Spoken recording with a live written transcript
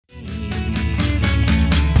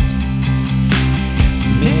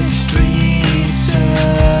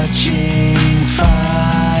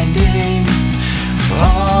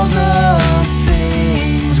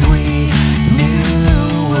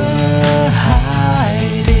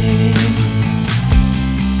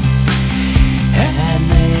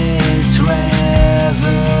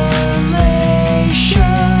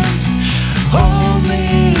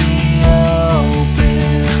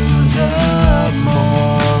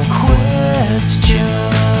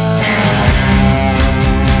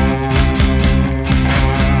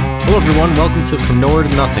everyone, welcome to From Nowhere to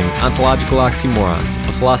Nothing, Ontological Oxymorons,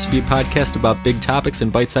 a philosophy podcast about big topics in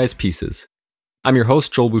bite-sized pieces. I'm your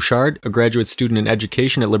host, Joel Bouchard, a graduate student in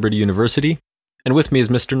education at Liberty University, and with me is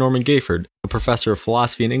Mr. Norman Gayford, a professor of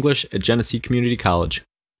philosophy and English at Genesee Community College.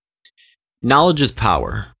 Knowledge is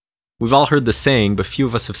power. We've all heard the saying, but few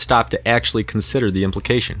of us have stopped to actually consider the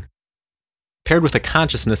implication. Paired with a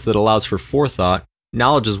consciousness that allows for forethought,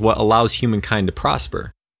 knowledge is what allows humankind to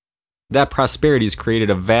prosper. That prosperity has created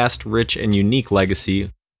a vast, rich, and unique legacy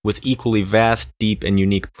with equally vast, deep, and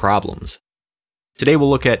unique problems. Today we'll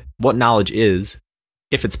look at what knowledge is,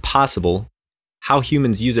 if it's possible, how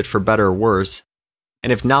humans use it for better or worse,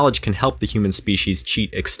 and if knowledge can help the human species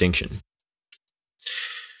cheat extinction.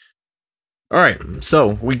 Alright,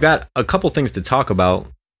 so we've got a couple things to talk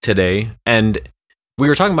about today, and we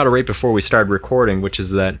were talking about it right before we started recording, which is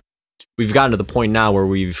that we've gotten to the point now where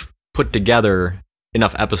we've put together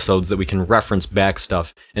enough episodes that we can reference back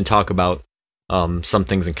stuff and talk about some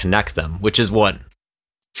things and connect them, which is what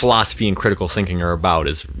philosophy and critical thinking are about,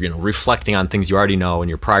 is, you know, reflecting on things you already know and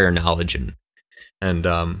your prior knowledge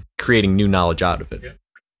and creating new knowledge out of it. Yeah.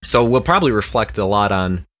 So we'll probably reflect a lot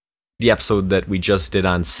on the episode that we just did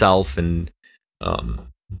on self and,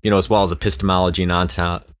 as well as epistemology and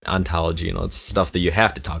ontology, it's stuff that you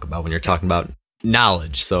have to talk about when you're talking about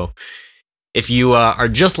knowledge. So if you are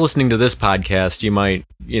just listening to this podcast,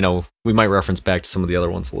 we might reference back to some of the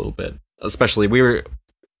other ones a little bit. Especially,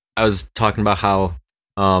 I was talking about how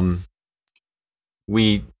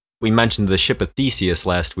we mentioned the ship of Theseus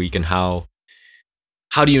last week, and how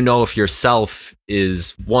do you know if your self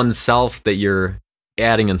is one self that you're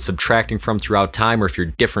adding and subtracting from throughout time, or if you're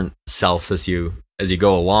different selves as you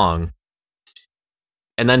go along.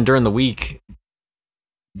 And then during the week,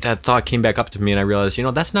 that thought came back up to me, and I realized,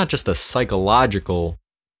 that's not just a psychological,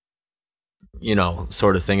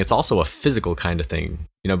 sort of thing. It's also a physical kind of thing,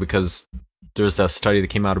 because there's a study that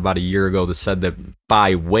came out about a year ago that said that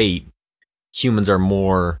by weight, humans are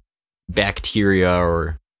more bacteria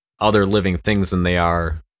or other living things than they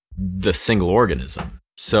are the single organism.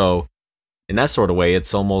 So in that sort of way,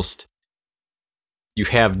 it's almost, you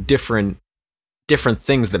have different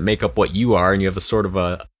things that make up what you are, and you have a sort of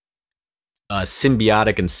a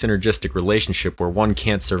symbiotic and synergistic relationship where one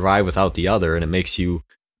can't survive without the other, and it makes you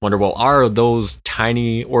wonder, well, are those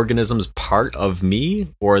tiny organisms part of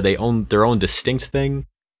me, or are they their own distinct thing,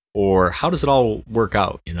 or how does it all work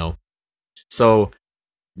out, So,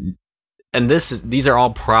 and these are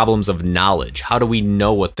all problems of knowledge. How do we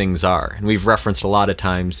know what things are? And we've referenced a lot of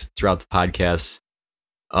times throughout the podcast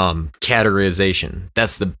categorization.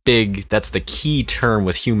 That's the key term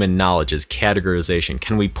with human knowledge, is categorization.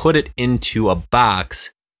 Can we put it into a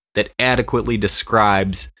box that adequately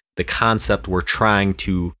describes the concept we're trying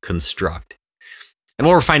to construct? And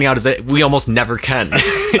what we're finding out is that we almost never can. That's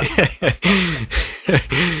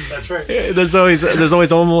right. There's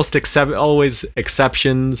always almost always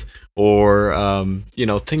exceptions, or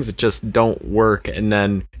things that just don't work, and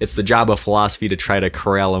then it's the job of philosophy to try to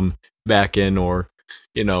corral them back in, or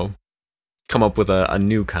come up with a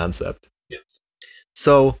new concept. Yes.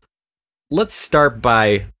 So let's start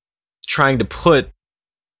by trying to put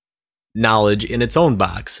knowledge in its own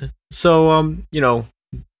box. So,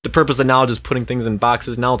 the purpose of knowledge is putting things in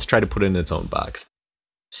boxes. Now let's try to put it in its own box.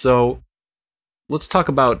 So let's talk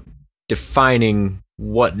about defining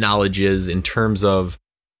what knowledge is in terms of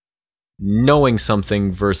knowing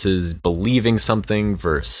something versus believing something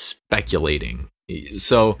versus speculating.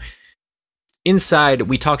 So inside,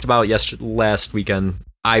 we talked about last weekend,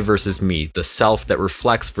 I versus me, the self that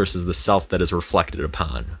reflects versus the self that is reflected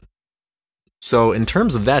upon. So in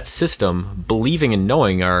terms of that system, believing and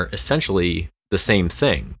knowing are essentially the same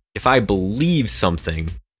thing. If I believe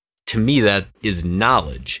something, to me that is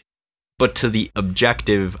knowledge, but to the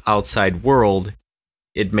objective outside world,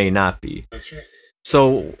 it may not be. That's right.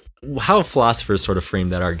 So how have philosophers sort of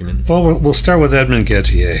framed that argument? Well, we'll start with Edmund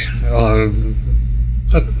Gettier.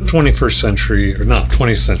 A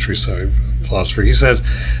 20th century philosopher. He said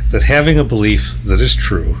that having a belief that is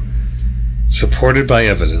true, supported by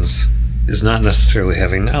evidence, is not necessarily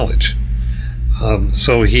having knowledge.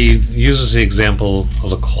 So he uses the example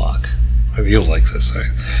of a clock. You'll like this,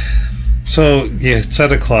 right? So you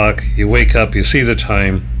set a clock, you wake up, you see the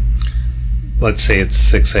time, let's say it's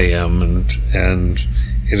 6 a.m., and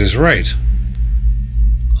it is right.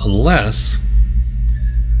 Unless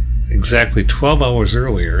exactly 12 hours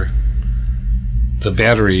earlier, the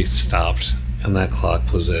battery stopped and that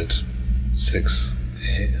clock was at 6,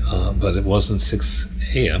 but it wasn't 6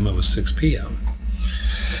 a.m., it was 6 p.m.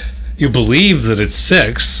 You believe that it's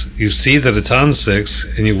 6, you see that it's on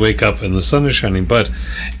 6, and you wake up and the sun is shining. But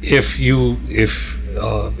if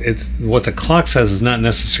it's what the clock says is not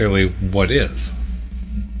necessarily what is.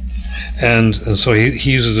 And so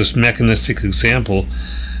he uses this mechanistic example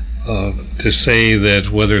to say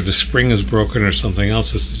that whether the spring is broken or something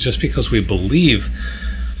else, is just because we believe,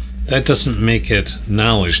 that doesn't make it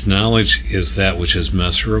knowledge. Knowledge is that which is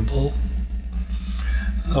measurable.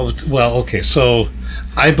 Well, okay, so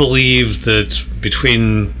I believe that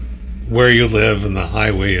between where you live and the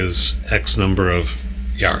highway is X number of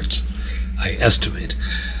yards. I estimate.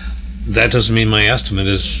 That doesn't mean my estimate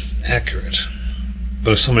is accurate.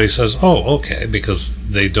 But if somebody says, oh, okay, because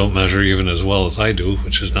they don't measure even as well as I do,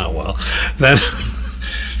 which is not well, then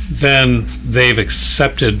they've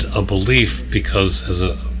accepted a belief because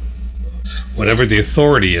whatever the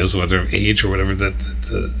authority is, whether age or whatever,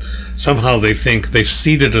 somehow they think they've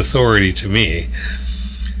ceded authority to me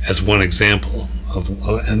as one example of,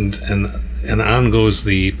 and on goes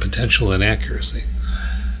the potential inaccuracy.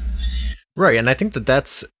 Right, and I think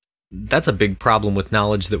that's a big problem with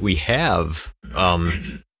knowledge that we have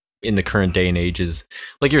in the current day and age is,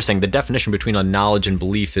 like you're saying, the definition between a knowledge and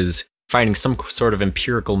belief is finding some sort of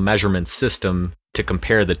empirical measurement system to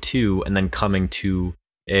compare the two and then coming to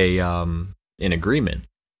an agreement.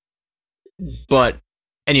 But,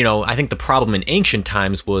 and I think the problem in ancient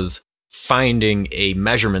times was finding a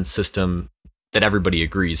measurement system that everybody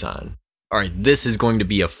agrees on. All right, this is going to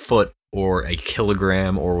be a foot or a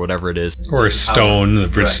kilogram or whatever it is, or a stone. The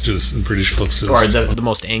British folks, or the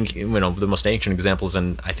most ancient examples,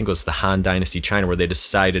 and I think it was the Han Dynasty China, where they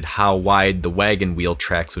decided how wide the wagon wheel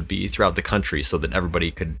tracks would be throughout the country so that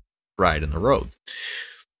everybody could ride in the roads.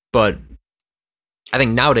 But I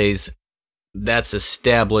think nowadays that's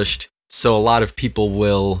established, so a lot of people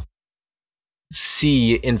will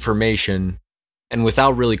see information and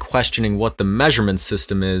without really questioning what the measurement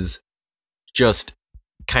system is, just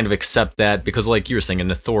kind of accept that because, like you were saying,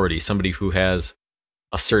 an authority, somebody who has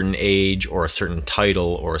a certain age or a certain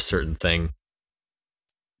title or a certain thing,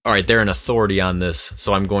 all right, they're an authority on this,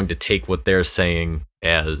 so I'm going to take what they're saying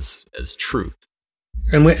as truth.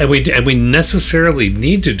 And we necessarily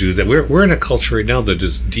need to do that. We're in a culture right now that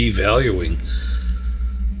is devaluing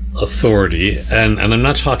authority, and I'm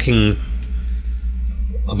not talking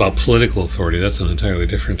about political authority. That's an entirely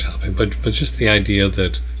different topic. But just the idea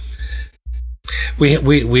that we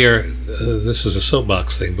are, this is a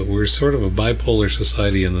soapbox thing, but we're sort of a bipolar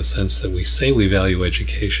society in the sense that we say we value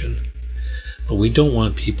education, but we don't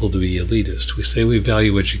want people to be elitist. We say we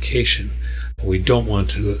value education, but we don't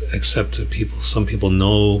want to accept that some people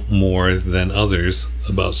know more than others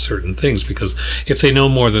about certain things, because if they know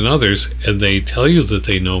more than others and they tell you that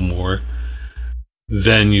they know more,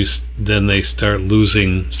 then they start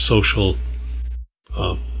losing social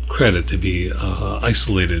credit to be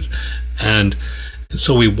isolated. And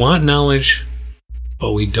so we want knowledge,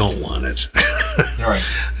 but we don't want it. All right.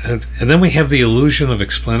 And then we have the illusion of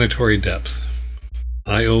explanatory depth,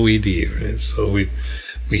 IOED. Right? So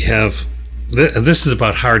we have, and this is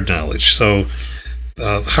about hard knowledge. So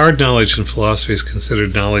hard knowledge in philosophy is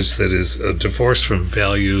considered knowledge that is divorced from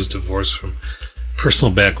values, divorced from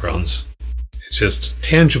personal backgrounds. It just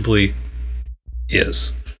tangibly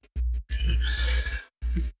is.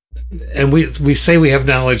 And we say we have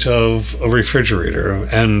knowledge of a refrigerator,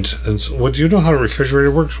 and so, what, do you know how a refrigerator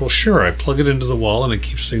works? Well, sure, I plug it into the wall and it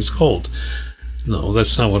keeps things cold. No,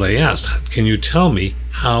 that's not what I asked. Can you tell me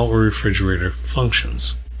how a refrigerator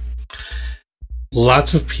functions?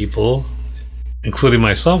 Lots of people, including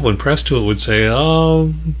myself, when pressed to it, would say,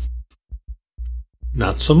 oh,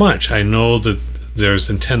 not so much. I know that there's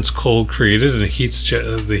intense cold created, and the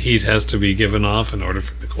heat has to be given off in order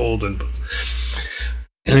for the cold and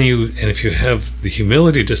if you have the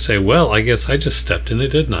humility to say, well, I guess I just stepped in it,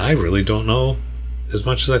 didn't I? I really don't know as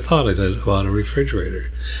much as I thought I did about a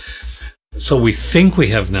refrigerator. So we think we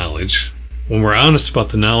have knowledge. When we're honest about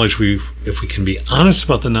the knowledge, if we can be honest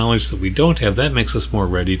about the knowledge that we don't have, that makes us more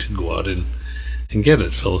ready to go out and get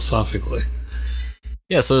it philosophically.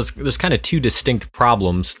 Yeah, so there's kind of two distinct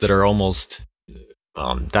problems that are almost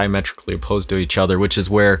diametrically opposed to each other, which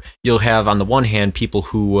is where you'll have, on the one hand, people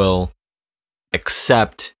who will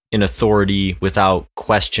accept an authority without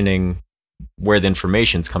questioning where the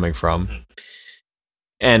information's coming from.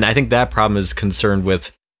 And I think that problem is concerned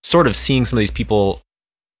with sort of seeing some of these people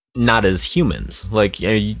not as humans. Like,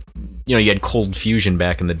 you had cold fusion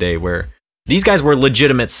back in the day where these guys were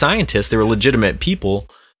legitimate scientists, they were legitimate people,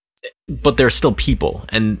 but they're still people.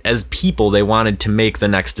 And as people, they wanted to make the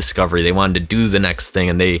next discovery. They wanted to do the next thing.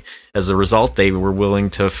 And as a result, they were willing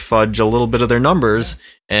to fudge a little bit of their numbers,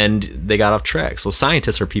 and they got off track. So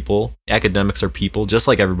scientists are people, academics are people, just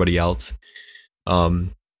like everybody else,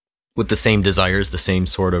 with the same desires, the same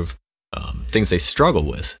sort of things they struggle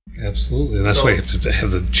with. Absolutely. And that's why you have to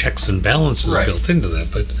have the checks and balances built into that.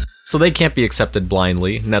 But so they can't be accepted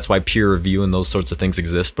blindly, and that's why peer review and those sorts of things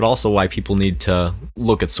exist, but also why people need to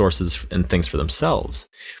look at sources and things for themselves.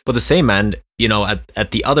 But the same end,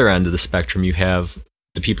 at the other end of the spectrum, you have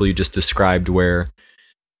the people you just described, where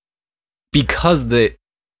because the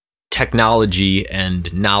technology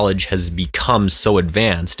and knowledge has become so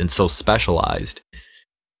advanced and so specialized,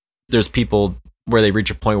 there's people where they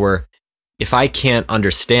reach a point where if I can't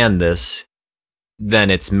understand this, then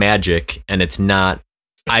it's magic, and it's not.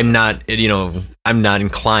 I'm not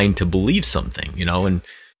inclined to believe something, and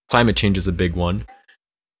climate change is a big one,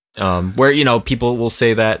 where, people will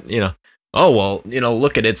say that, oh, well,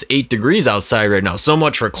 look at it's 8 degrees outside right now. So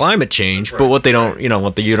much for climate change. Right, but what they don't,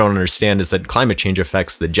 what you don't understand is that climate change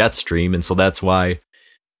affects the jet stream. And so that's why,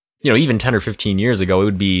 even 10 or 15 years ago, it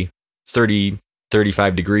would be 30,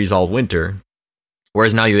 35 degrees all winter.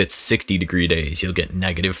 Whereas now you get 60-degree days, you'll get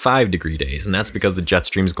 -5-degree days. And that's because the jet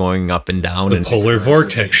stream's going up and down. The polar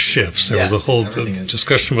vortex shifts. There was a whole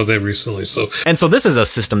discussion about that recently. So this is a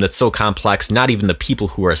system that's so complex, not even the people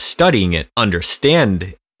who are studying it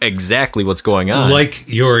understand exactly what's going on. Like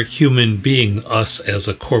your human being, us as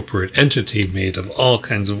a corporate entity made of all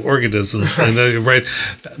kinds of organisms. And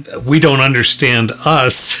we don't understand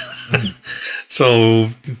us. So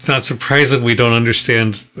it's not surprising we don't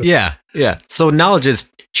understand. Yeah. So knowledge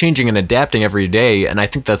is changing and adapting every day. And I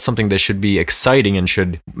think that's something that should be exciting and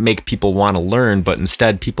should make people want to learn. But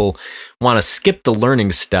instead, people want to skip the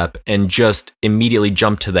learning step and just immediately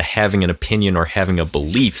jump to the having an opinion or having a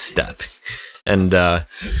belief step. And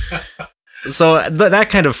so that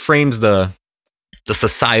kind of frames the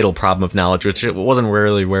societal problem of knowledge, which it wasn't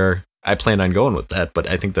really where I planned on going with that, but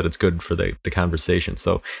I think that it's good for the conversation.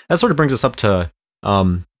 So that sort of brings us up to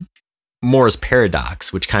Moore's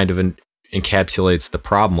paradox, which kind of encapsulates the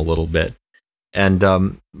problem a little bit. And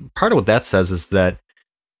part of what that says is that,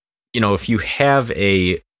 if you have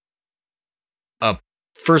a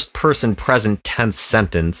first person present tense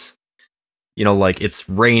sentence, like it's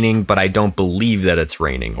raining, but I don't believe that it's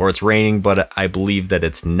raining, or it's raining, but I believe that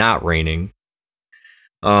it's not raining.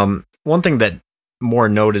 One thing that Moore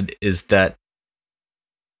noted is that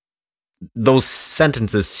those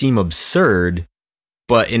sentences seem absurd,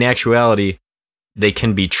 but in actuality, they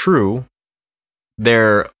can be true.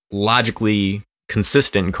 They're logically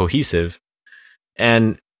consistent and cohesive,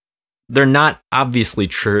 and they're not obviously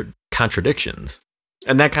contradictions.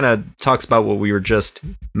 And that kind of talks about what we were just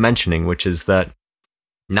mentioning, which is that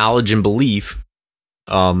knowledge and belief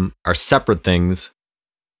are separate things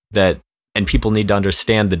and people need to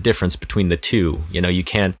understand the difference between the two. You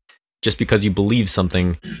can't, just because you believe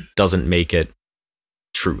something doesn't make it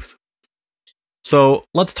truth. So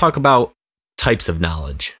let's talk about types of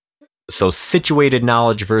knowledge. So situated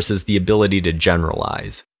knowledge versus the ability to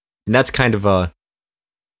generalize. And that's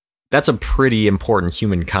a pretty important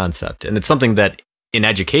human concept. And it's something that in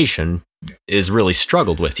education is really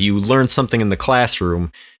struggled with. You learn something in the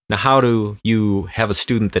classroom. Now, how do you have a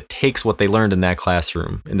student that takes what they learned in that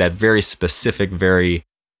classroom, in that very specific, very,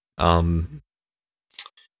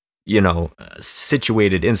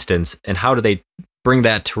 situated instance, and how do they bring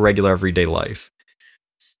that to regular everyday life?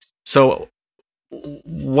 So,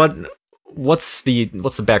 what's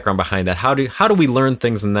the background behind that? How do we learn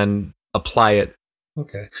things and then apply it?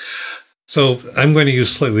 Okay. So I'm going to use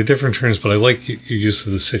slightly different terms, but I like your use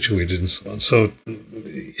of the situated and so on. So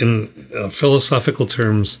in philosophical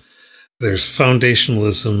terms, there's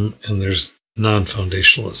foundationalism and there's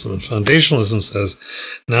non-foundationalism. And foundationalism says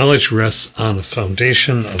knowledge rests on a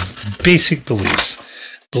foundation of basic beliefs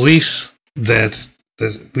that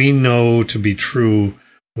we know to be true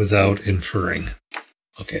without inferring.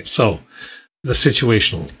 Okay, so the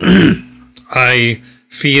situational. I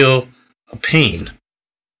feel a pain.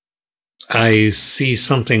 I see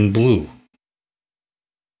something blue.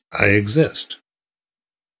 I exist.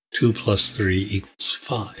 2 + 3 =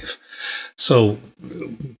 5. So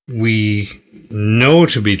we know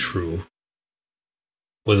to be true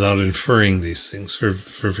without inferring these things for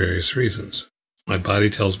various reasons. My body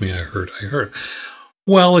tells me I hurt.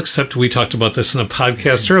 Well, except we talked about this in a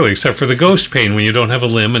podcast earlier, except for the ghost pain when you don't have a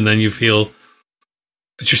limb and then you feel,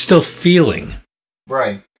 but you're still feeling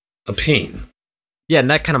a pain. Yeah, and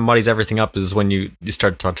that kind of muddies everything up is when you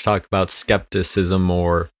start to talk about skepticism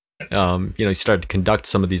or, you start to conduct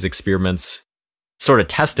some of these experiments, sort of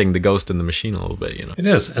testing the ghost in the machine a little bit, It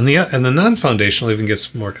is. And the non-foundational even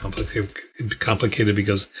gets more complicated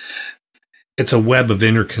because it's a web of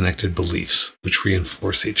interconnected beliefs which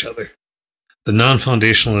reinforce each other. The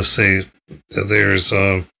non-foundationalists say there's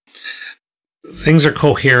things are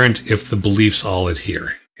coherent if the beliefs all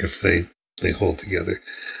adhere. if they hold together.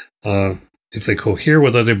 If they cohere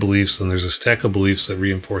with other beliefs, then there's a stack of beliefs that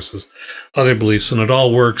reinforces other beliefs, and it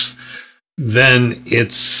all works, then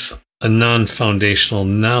it's a non-foundational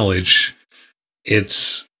knowledge.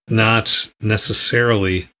 It's not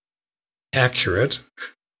necessarily accurate,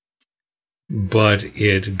 but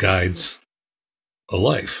it guides a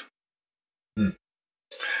life.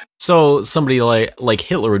 So somebody like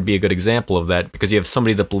Hitler would be a good example of that, because you have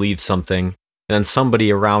somebody that believes something, and then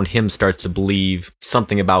somebody around him starts to believe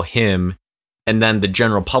something about him, and then the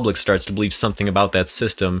general public starts to believe something about that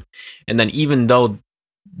system. And then even though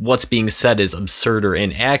what's being said is absurd or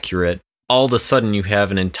inaccurate, all of a sudden you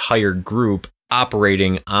have an entire group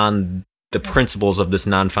operating on the principles of this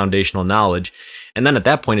non-foundational knowledge. And then at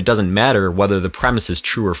that point, it doesn't matter whether the premise is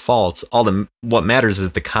true or false. What matters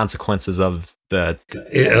is the consequences of the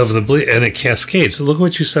belief, and it cascades. Look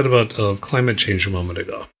what you said about climate change a moment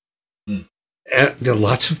ago. There are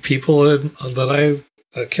lots of people that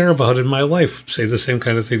I care about in my life say the same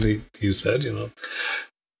kind of thing that you said.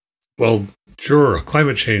 Well, sure,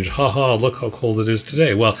 climate change, haha, look how cold it is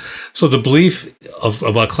today. Well, so the belief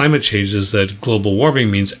about climate change is that global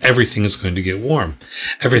warming means everything is going to get warm.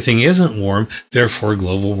 Everything isn't warm, therefore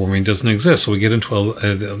global warming doesn't exist. So we get into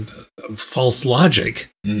a false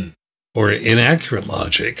logic or inaccurate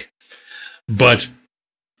logic. But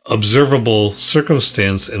observable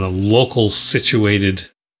circumstance in a local situated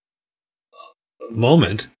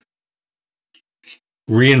moment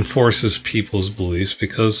reinforces people's beliefs,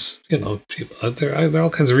 because there are all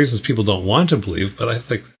kinds of reasons people don't want to believe. But I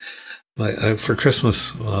think for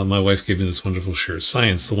Christmas, my wife gave me this wonderful shirt,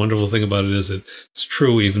 Science. The wonderful thing about it is it's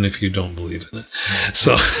true even if you don't believe in it.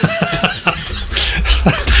 So,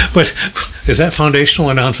 but is that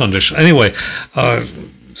foundational or non-foundational? Anyway,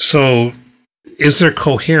 so is there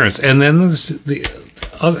coherence? And then there's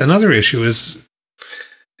another issue is,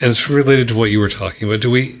 and it's related to what you were talking about.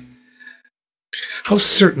 How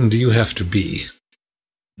certain do you have to be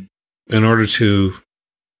in order to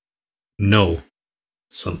know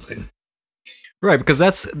something? Right, because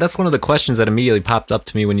that's one of the questions that immediately popped up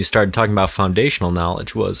to me when you started talking about foundational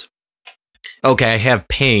knowledge was, okay, I have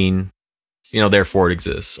pain, therefore it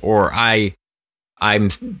exists, or I'm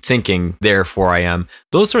thinking, therefore I am.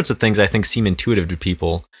 Those sorts of things I think seem intuitive to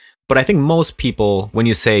people, but I think most people, when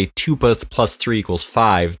you say 2 plus 3 equals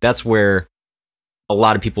 5, that's where a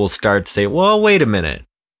lot of people start to say, well, wait a minute.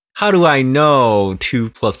 How do I know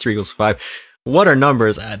 2 plus 3 equals 5? What are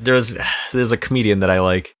numbers? There's a comedian that I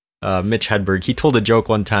like, Mitch Hedberg. He told a joke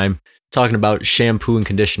one time talking about shampoo and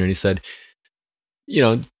conditioner. And he said,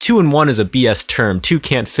 2 and 1 is a BS term. 2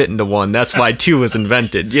 can't fit into 1. That's why 2 was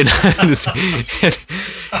invented. And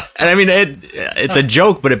I mean, it's a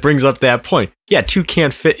joke, but it brings up that point. Yeah, 2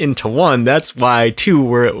 can't fit into 1. That's why 2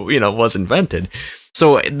 was invented.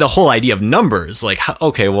 So the whole idea of numbers, like,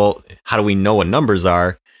 okay, well, how do we know what numbers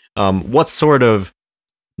are? What sort of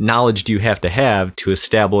knowledge do you have to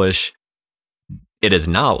establish it as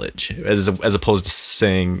knowledge, as opposed to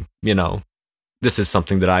saying, this is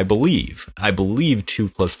something that I believe. I believe 2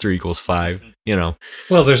 plus 3 equals 5.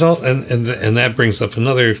 Well, there's all, and that brings up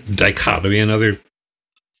another dichotomy, another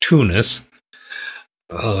two-ness,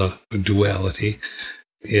 duality,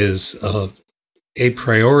 is a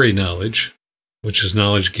priori knowledge, which is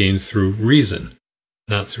knowledge gained through reason,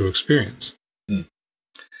 not through experience.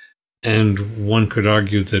 And one could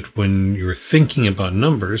argue that when you're thinking about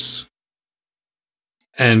numbers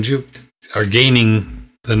and you are gaining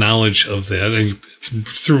the knowledge of that, and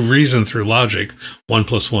through reason, through logic, 1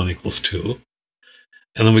 plus 1 equals 2.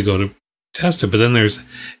 And then we go to test it. But then there's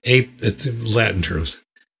Latin terms,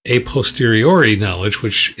 a posteriori knowledge,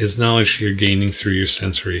 which is knowledge you're gaining through your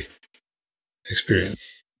sensory experience.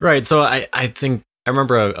 Right. So I think I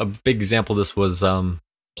remember a big example of this was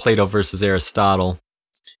Plato versus Aristotle,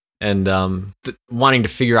 and wanting to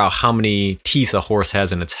figure out how many teeth a horse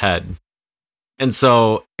has in its head. And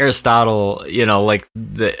so Aristotle, like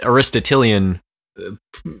the Aristotelian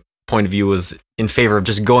point of view, was in favor of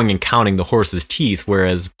just going and counting the horse's teeth,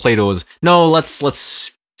 whereas Plato was, no,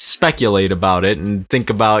 let's speculate about it and think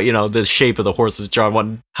about, the shape of the horse's jaw,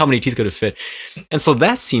 how many teeth could it fit. And so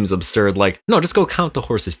that seems absurd. Like, no, just go count the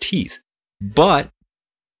horse's teeth. But,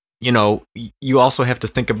 you also have to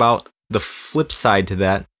think about the flip side to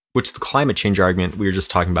that, which the climate change argument we were just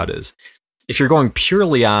talking about is, if you're going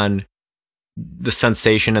purely on the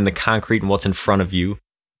sensation and the concrete and what's in front of you,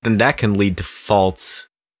 then that can lead to false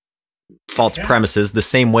premises, the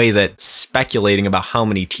same way that speculating about how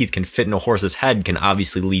many teeth can fit in a horse's head can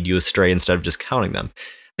obviously lead you astray instead of just counting them.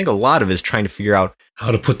 think a lot of it is trying to figure out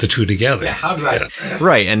how to put the two together. Yeah, how do I?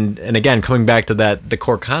 right, and again, coming back to the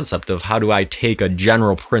core concept of how do I take a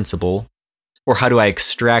general principle, or how do I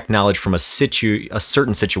extract knowledge from a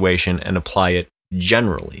certain situation and apply it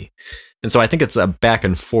generally. And so I think it's a back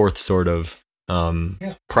and forth sort of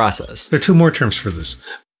process. There are two more terms for this.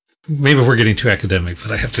 Maybe we're getting too academic,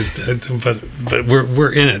 but I have to. But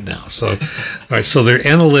we're in it now. So, all right. So they're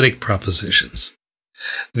analytic propositions.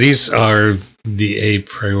 These are the a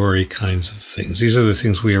priori kinds of things. These are the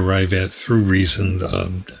things we arrive at through reason.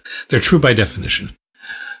 They're true by definition.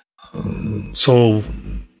 So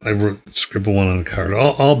I scribble one on a card.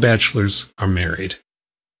 All bachelors are married.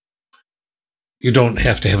 You don't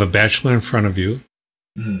have to have a bachelor in front of you.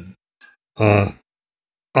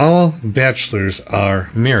 All bachelors are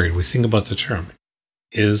married. We think about the term.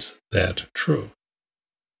 Is that true?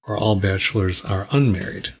 Or all bachelors are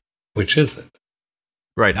unmarried? Which is it?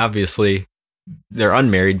 Right. Obviously, they're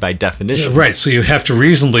unmarried by definition. Yeah, right. So you have to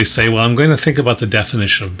reasonably say, well, I'm going to think about the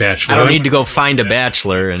definition of bachelor. I don't need to go find a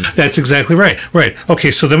bachelor. And that's exactly right. Right.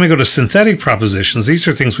 Okay. So then we go to synthetic propositions. These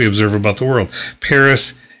are things we observe about the world.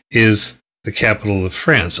 Paris is the capital of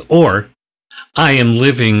France. Or I am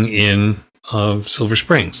living in Silver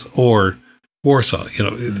Springs or Warsaw,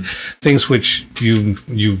 things which you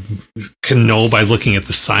can know by looking at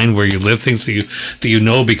the sign where you live, things that you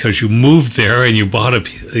know because you moved there and you bought a.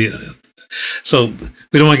 So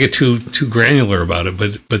we don't want to get too granular about it,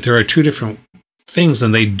 but there are two different things,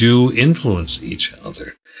 and they do influence each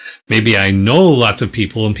other. Maybe I know lots of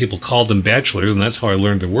people, and people called them bachelors, and that's how I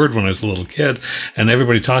learned the word when I was a little kid, and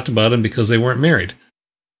everybody talked about them because they weren't married.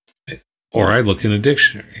 Or I look in a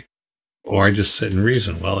dictionary. Or I just sit and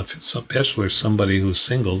reason. Well, if it's a bachelor, somebody who's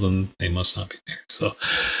single, then they must not be married. So,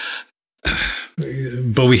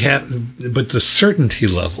 but the certainty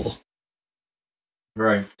level.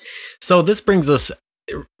 Right. So this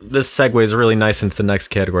segues really nice into the next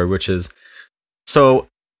category, which is, so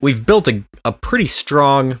we've built a pretty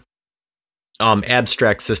strong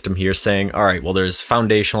abstract system here saying, all right, well, there's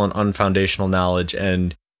foundational and unfoundational knowledge.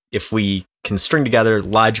 And if we can string together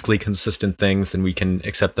logically consistent things, and we can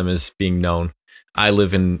accept them as being known. I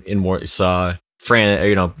live in Warsaw,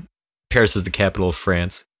 France. Paris is the capital of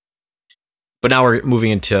France. But now we're moving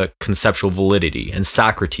into conceptual validity, and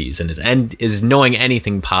Socrates and his end is knowing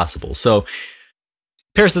anything possible. So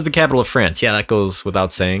Paris is the capital of France. Yeah, that goes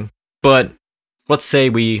without saying. But let's say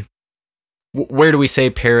where do we say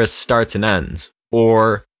Paris starts and ends?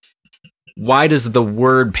 Or why does the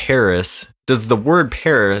word Paris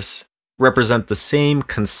represent the same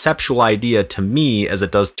conceptual idea to me as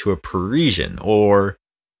it does to a Parisian? Or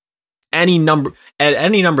any number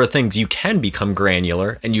of things, you can become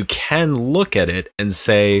granular, and you can look at it and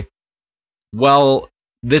say, well,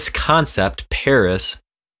 this concept, Paris,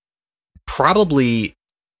 probably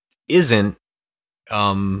isn't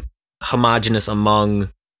homogeneous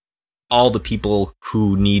among all the people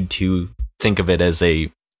who need to think of it as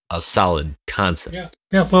a solid concept.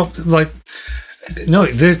 Yeah. Well, no,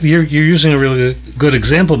 you're using a really good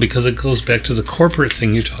example, because it goes back to the corporate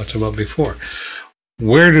thing you talked about before.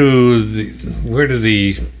 Where do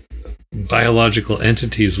the biological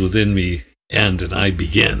entities within me end and I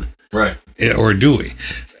begin? Right. Or do we?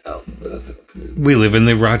 We live in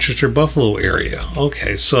the Rochester-Buffalo area.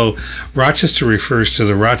 Okay, so Rochester refers to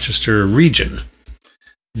the Rochester region,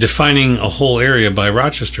 defining a whole area by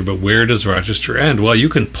Rochester. But where does Rochester end? Well, you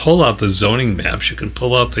can pull out the zoning maps. You can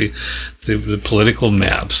pull out the political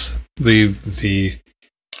maps, the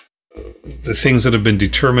things that have been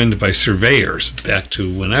determined by surveyors back to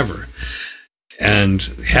whenever, and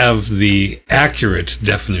have the accurate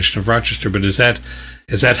definition of Rochester. But is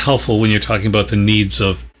that helpful when you're talking about the needs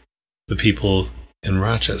of the people in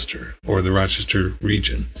Rochester or the Rochester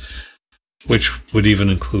region, which would even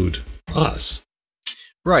include us?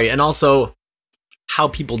 Right, and also how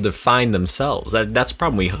people define themselves. That's a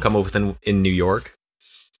problem we come up with in New York.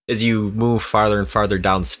 As you move farther and farther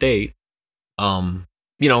downstate,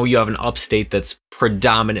 you have an upstate that's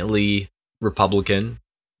predominantly Republican,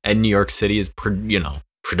 and New York City is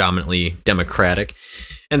predominantly Democratic.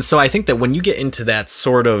 And so I think that when you get into that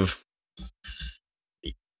sort of,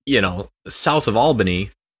 south of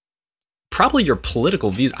Albany, probably your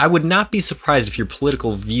political views, I would not be surprised if your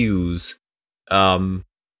political views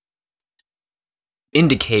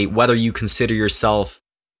indicate whether you consider yourself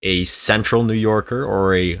a central New Yorker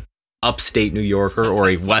or a upstate New Yorker or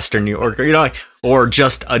a Western New Yorker, or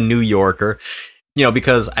just a New Yorker,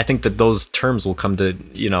 because I think that those terms will come to,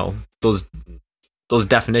 those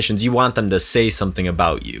definitions, you want them to say something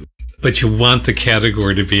about you. But you want the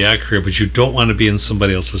category to be accurate, but you don't want to be in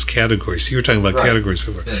somebody else's category. So you were talking about categories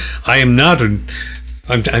before. Yeah. I am not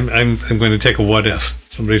I'm going to take a what if.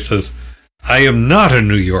 Somebody says, I am not a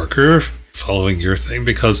New Yorker, following your thing,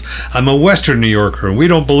 because I'm a Western New Yorker, and we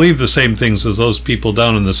don't believe the same things as those people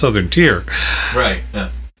down in the Southern Tier. Right, yeah.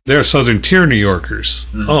 They're Southern Tier New Yorkers.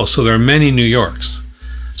 Mm-hmm. Oh, so there are many New Yorks.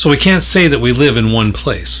 So we can't say that we live in one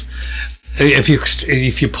place.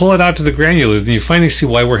 If you pull it out to the granular, then you finally see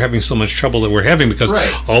why we're having so much trouble that we're having, because,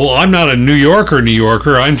 oh, I'm not a New Yorker,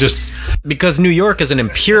 I'm just... Because New York is an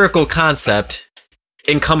empirical concept,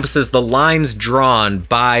 encompasses the lines drawn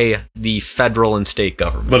by the federal and state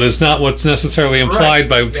government. But it's not what's necessarily implied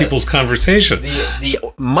by people's conversation. The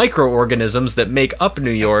microorganisms that make up New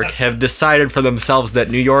York have decided for themselves that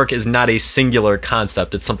New York is not a singular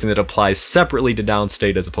concept. It's something that applies separately to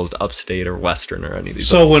downstate as opposed to upstate or western or any of these.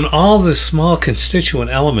 So when all the small constituent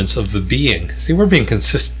elements of the being, see, we're being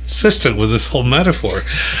consistent with this whole metaphor,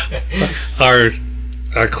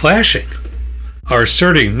 are clashing, are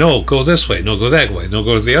asserting, no, go this way, no, go that way, no,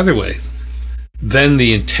 go the other way, then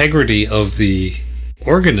the integrity of the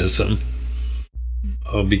organism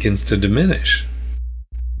begins to diminish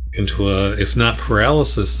into a, if not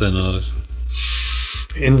paralysis, then a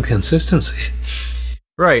inconsistency.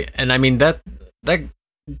 Right, and I mean that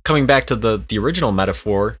coming back to the original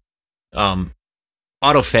metaphor,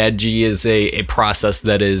 autophagy is a process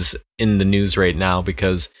that is in the news right now,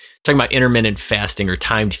 because talking about intermittent fasting or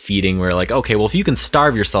timed feeding, where like, okay, well, if you can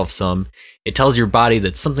starve yourself some, it tells your body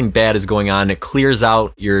that something bad is going on. It clears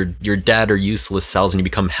out your dead or useless cells, and you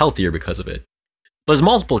become healthier because of it. But there's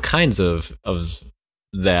multiple kinds of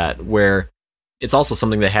that, where it's also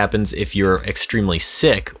something that happens if you're extremely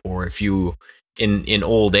sick, or if you in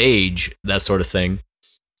old age, that sort of thing.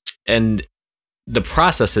 And the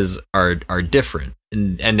processes are different,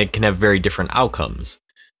 and it can have very different outcomes.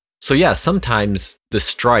 So yeah, sometimes the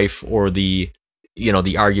strife or the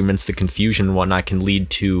arguments, the confusion and whatnot can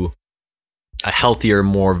lead to a healthier,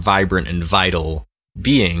 more vibrant and vital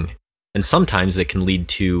being. And sometimes it can lead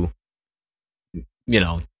to,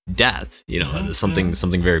 death,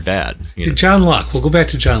 something very bad. John Locke, we'll go back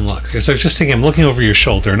to John Locke, because I was just thinking, I'm looking over your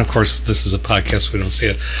shoulder, and of course this is a podcast, so we don't see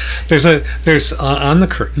it. There's on the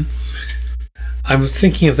curtain, I'm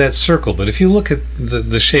thinking of that circle, but if you look at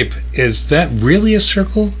the shape, is that really a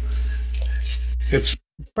circle? It's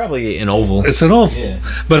probably an oval. It's an oval. Yeah.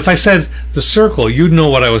 But if I said the circle, you'd know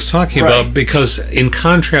what I was talking about, because in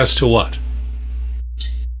contrast to what?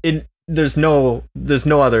 There's no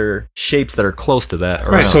other shapes that are close to that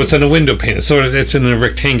around. Right, so it's in a window pane. So it's in a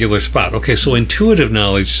rectangular spot. Okay, so intuitive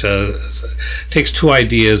knowledge takes two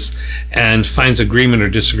ideas and finds agreement or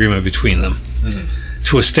disagreement between them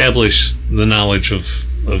to establish the knowledge of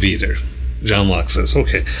either. John Locke says.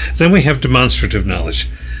 Okay, then we have demonstrative knowledge,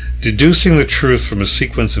 deducing the truth from a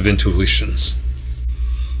sequence of intuitions.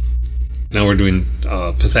 Now we're doing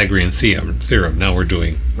Pythagorean theorem. Now we're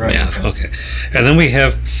doing math. Okay. And then we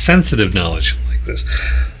have sensitive knowledge, like this.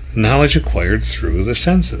 Knowledge acquired through the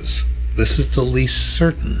senses. This is the least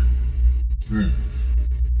certain.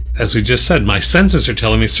 As we just said, my senses are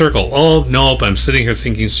telling me circle. Oh, nope, I'm sitting here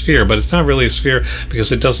thinking sphere, but it's not really a sphere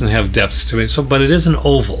because it doesn't have depth to it. So, but it is an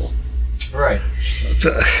oval. Right.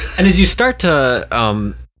 And as you start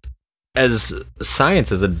to... as science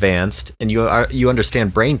has advanced and you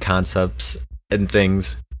understand brain concepts and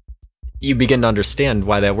things, you begin to understand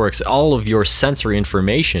why that works. All of your sensory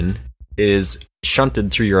information is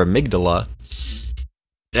shunted through your amygdala,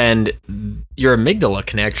 and your amygdala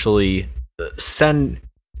can actually send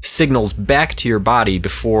signals back to your body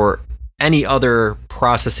before any other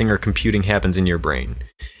processing or computing happens in your brain.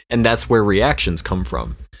 And that's where reactions come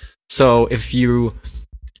from. So if you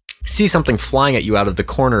see something flying at you out of the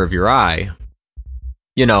corner of your eye,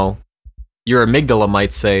 your amygdala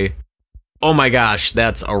might say, oh my gosh,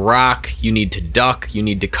 that's a rock, you need to duck, you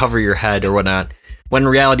need to cover your head or whatnot, when in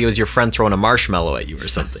reality it was your friend throwing a marshmallow at you or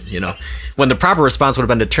something, When the proper response would have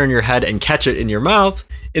been to turn your head and catch it in your mouth,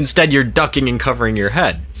 instead you're ducking and covering your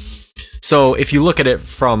head. So if you look at it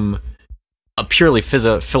from a purely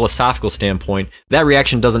philosophical standpoint, that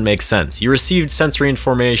reaction doesn't make sense. You received sensory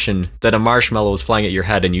information that a marshmallow was flying at your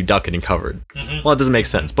head and you duck it and covered. Well, it doesn't make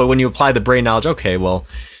sense. But when you apply the brain knowledge, okay, well,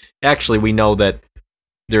 actually we know that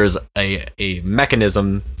there's a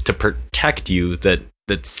mechanism to protect you that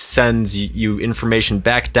sends you information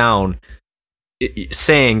back down,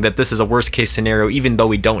 saying that this is a worst case scenario, even though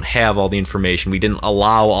we don't have all the information. We didn't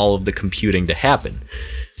allow all of the computing to happen.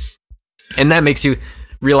 And that makes you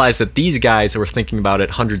realize that these guys that were thinking about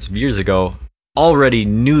it hundreds of years ago already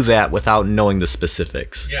knew that without knowing the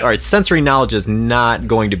specifics. Yes. All right, sensory knowledge is not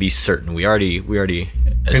going to be certain. We already.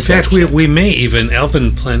 In fact, we may even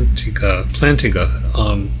Alvin Plantinga,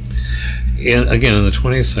 again in the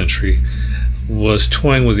 20th century, was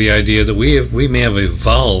toying with the idea that we may have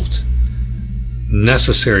evolved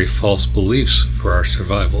necessary false beliefs for our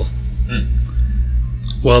survival.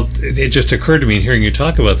 Well, it just occurred to me in hearing you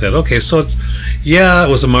talk about that. Okay, so it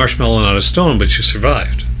was a marshmallow, not a stone, but you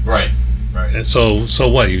survived. Right. And so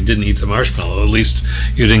what? You didn't eat the marshmallow. At least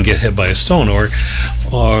you didn't get hit by a stone, or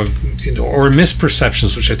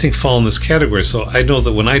misperceptions, which I think fall in this category. So I know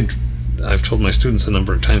that when I've told my students a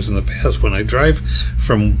number of times in the past, when I drive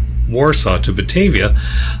from Warsaw to Batavia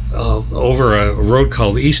over a road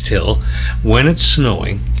called East Hill, when it's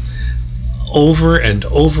snowing, over and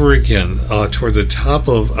over again, toward the top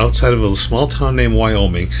of, outside of a small town named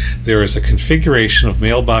Wyoming, there is a configuration of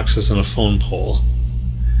mailboxes and a phone pole,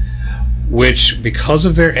 which, because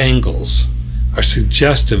of their angles, are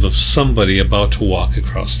suggestive of somebody about to walk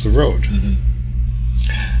across the road. Mm-hmm.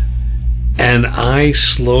 And I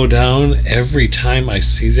slow down every time I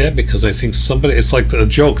see that, because I think it's like a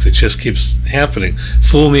joke that just keeps happening.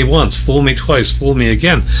 Fool me once, fool me twice, fool me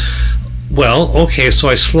again. Well, okay, so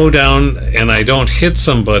I slow down and I don't hit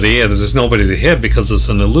somebody, and there's nobody to hit because it's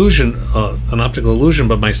an illusion, an optical illusion,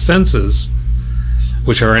 but my senses,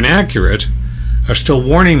 which are inaccurate, are still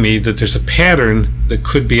warning me that there's a pattern that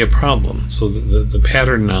could be a problem. So the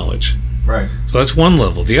pattern knowledge. Right. So that's one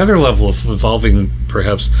level. The other level of evolving,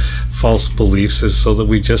 perhaps, false beliefs is so that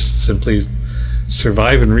we just simply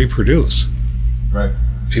survive and reproduce. Right.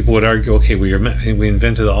 People would argue, okay, we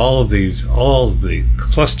invented all the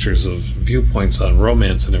clusters of viewpoints on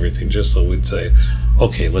romance and everything just so we'd say,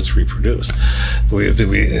 okay, let's reproduce. We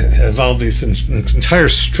evolved these entire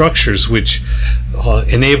structures which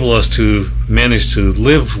enable us to manage to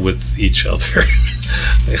live with each other.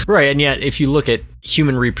 Right, and yet if you look at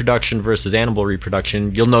human reproduction versus animal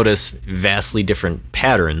reproduction, you'll notice vastly different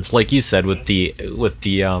patterns, like you said, with the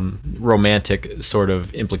romantic sort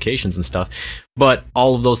of implications and stuff. But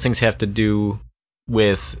all of those things have to do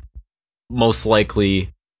with most likely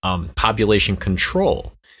population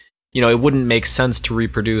control. You know, it wouldn't make sense to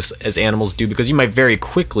reproduce as animals do, because you might very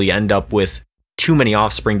quickly end up with too many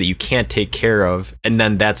offspring that you can't take care of, and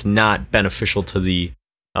then that's not beneficial to the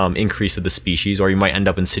increase of the species. Or you might end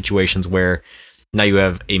up in situations where now you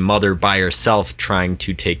have a mother by herself trying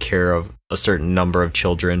to take care of a certain number of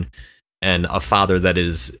children, and a father that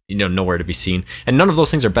is, nowhere to be seen. And none of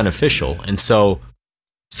those things are beneficial. And so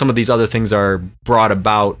some of these other things are brought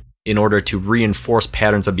about in order to reinforce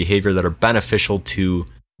patterns of behavior that are beneficial to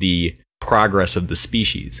the progress of the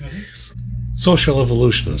species. Social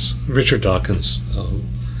evolutionists, Richard Dawkins,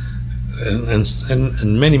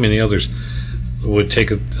 and many, many others would take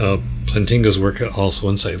Plantinga's work also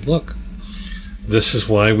and say, look, this is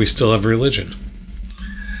why we still have religion.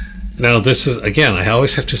 Now, this is, again, I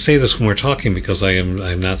always have to say this when we're talking, because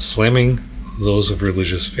I'm not slamming those of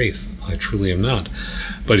religious faith. I truly am not.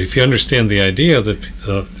 But if you understand the idea that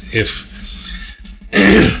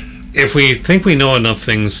if we think we know enough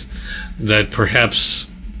things that perhaps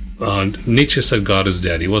Nietzsche said God is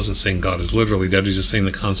dead. He wasn't saying God is literally dead. He's just saying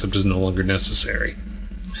the concept is no longer necessary.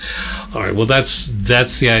 All right, well, that's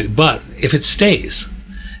the idea. But if it stays,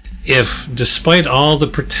 if despite all the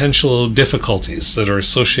potential difficulties that are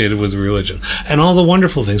associated with religion and all the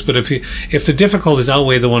wonderful things, but if the difficulties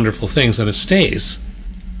outweigh the wonderful things and it stays,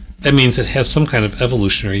 that means it has some kind of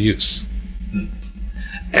evolutionary use.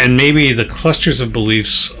 And maybe the clusters of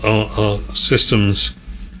beliefs systems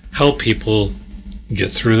help people get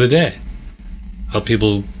through the day, help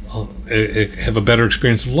people have a better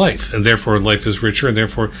experience of life, and therefore life is richer, and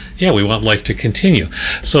therefore, we want life to continue.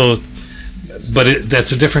 So, but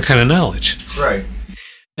that's a different kind of knowledge, right?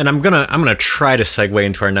 And I'm gonna try to segue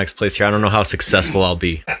into our next place here. I don't know how successful I'll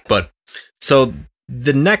be, but so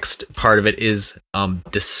the next part of it is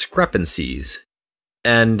discrepancies,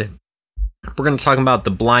 and we're going to talk about the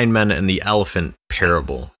blind men and the elephant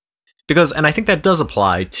parable. And I think that does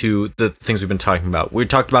apply to the things we've been talking about. We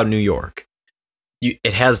talked about New York.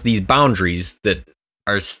 It has these boundaries that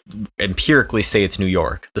are empirically say it's New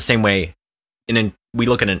York. The same way we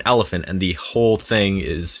look at an elephant and the whole thing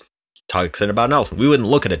is talking about an elephant. We wouldn't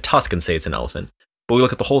look at a tusk and say it's an elephant, but we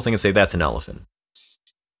look at the whole thing and say that's an elephant.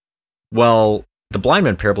 Well, the blind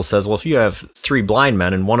man parable says, well, if you have three blind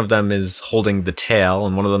men and one of them is holding the tail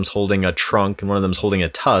and one of them's holding a trunk and one of them's holding a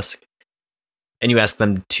tusk, and you ask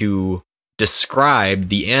them to describe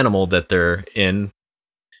the animal that they're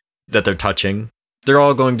touching, they're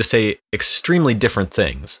all going to say extremely different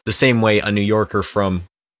things. The same way a New Yorker from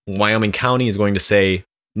Wyoming County is going to say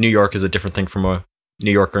New York is a different thing from a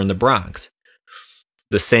New Yorker in the Bronx.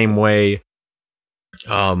 The same way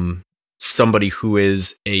somebody who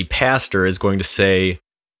is a pastor is going to say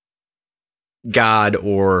God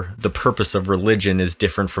or the purpose of religion is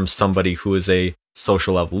different from somebody who is a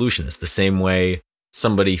social evolutionist. The same way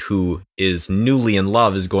somebody who is newly in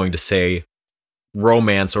love is going to say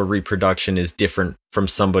romance or reproduction is different from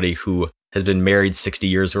somebody who has been married 60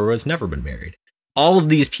 years or has never been married. All of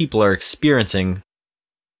these people are experiencing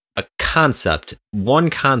a concept, one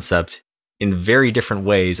concept, in very different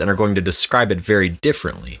ways and are going to describe it very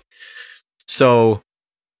differently. So,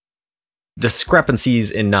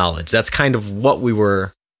 discrepancies in knowledge. That's kind of what we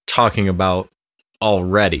were talking about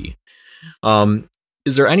already.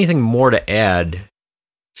 Is there anything more to add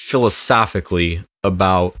philosophically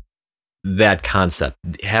about that concept?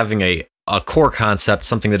 Having a core concept,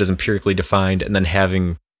 something that is empirically defined, and then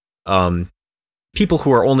having people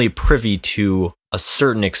who are only privy to a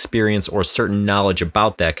certain experience or certain knowledge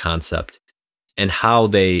about that concept and how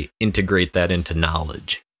they integrate that into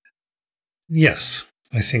knowledge. Yes,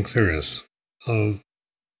 I think there is. Two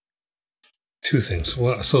things.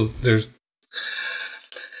 Well, so there's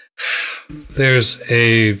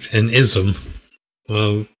an ism,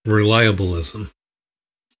 reliabilism,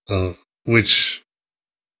 which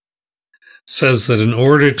says that in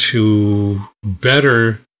order to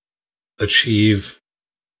better achieve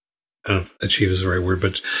is the right word,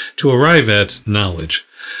 but to arrive at knowledge,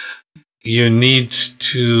 you need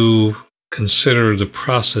to consider the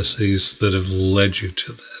processes that have led you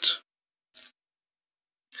to that.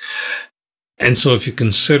 And so if you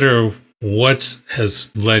consider what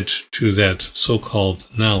has led to that so-called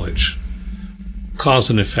knowledge,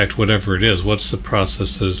 cause and effect, whatever it is, what's the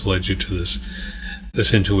process that has led you to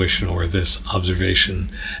this intuition or this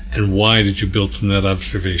observation, and why did you build from that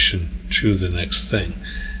observation to the next thing?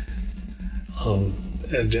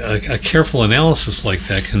 A careful analysis like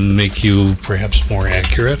that can make you perhaps more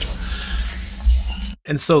accurate.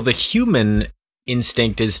 And so the human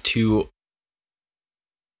instinct is to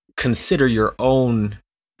consider your own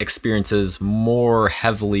experiences more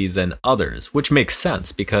heavily than others, which makes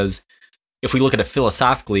sense because if we look at it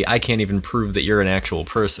philosophically, I can't even prove that you're an actual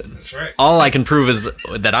person. That's right. All I can prove is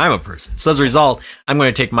that I'm a person. So as a result, I'm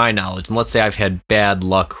going to take my knowledge, and let's say I've had bad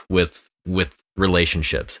luck with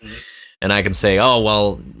relationships. Mm-hmm. And I can say, oh,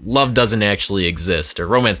 well, love doesn't actually exist, or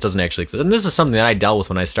romance doesn't actually exist. And this is something that I dealt with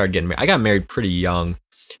when I started getting married. I got married pretty young, and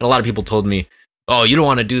a lot of people told me, oh, you don't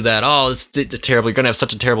want to do that. Oh, it's terrible. You're going to have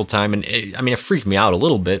such a terrible time. And it freaked me out a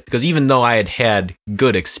little bit, because even though I had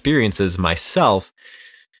good experiences myself,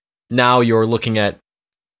 now you're looking at,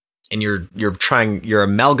 and you're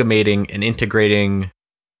amalgamating and integrating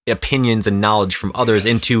opinions and knowledge from others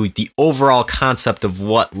into the overall concept of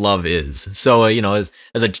what love is. So, as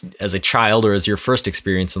a child or as your first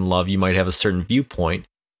experience in love, you might have a certain viewpoint,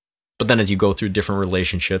 but then as you go through different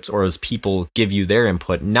relationships or as people give you their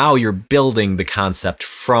input, now you're building the concept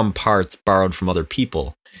from parts borrowed from other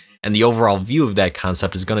people. And the overall view of that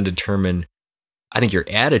concept is going to determine, I think, your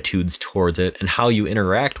attitudes towards it and how you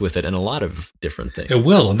interact with it in a lot of different things. It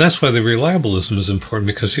will. And that's why the reliabilism is important,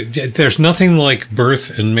 because there's nothing like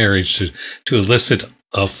birth and marriage to elicit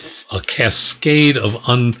a cascade of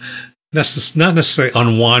not necessarily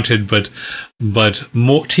unwanted, but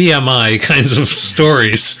more TMI kinds of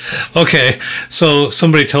stories. Okay. So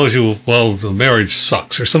somebody tells you, well, the marriage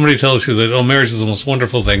sucks, or somebody tells you that, oh, marriage is the most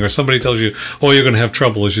wonderful thing, or somebody tells you, oh, you're going to have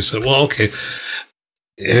trouble, as you said. Well, okay.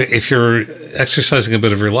 If you're exercising a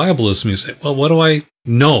bit of reliabilism, you say, well, what do I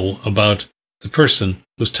know about the person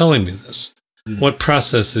who's telling me this? Mm-hmm. What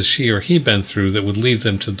process has she or he been through that would lead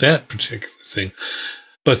them to that particular thing?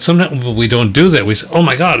 But sometimes we don't do that. We say, oh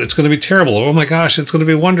my God, it's going to be terrible. Oh my gosh, it's going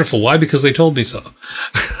to be wonderful. Why? Because they told me so.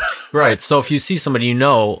 Right. So if you see somebody,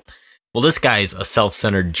 well, this guy's a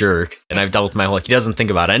self-centered jerk, and I've dealt with my whole life. He doesn't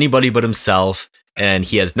think about anybody but himself, and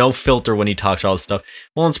he has no filter when he talks about all this stuff.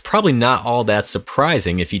 Well, it's probably not all that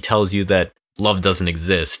surprising if he tells you that love doesn't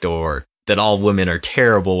exist, or that all women are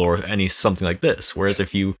terrible, or something like this. Whereas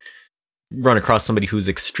if you run across somebody who's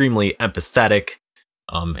extremely empathetic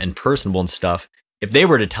and personable and stuff, if they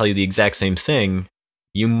were to tell you the exact same thing,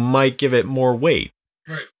 you might give it more weight.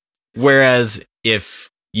 Right. Whereas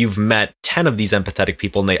if you've met 10 of these empathetic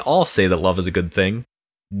people and they all say that love is a good thing,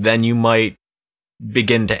 then you might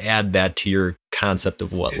begin to add that to your concept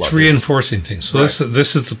of what love is. It's reinforcing things. So right.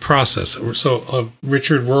 This is the process. So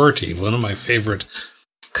Richard Rorty, one of my favorite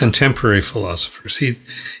contemporary philosophers, he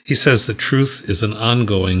says that truth is an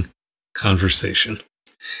ongoing conversation.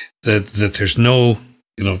 That there's no,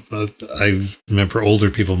 I remember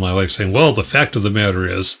older people in my life saying, well, the fact of the matter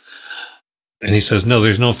is, and he says, no,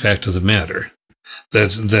 there's no fact of the matter.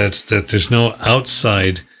 That there's no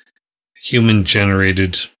outside human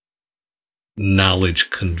generated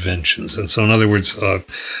knowledge conventions. And so in other words,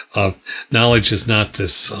 knowledge is not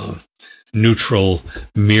this neutral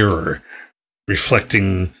mirror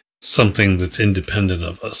reflecting something that's independent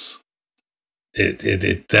of us.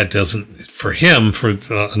 That doesn't, for him, for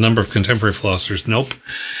a number of contemporary philosophers, nope.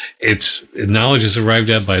 Knowledge is arrived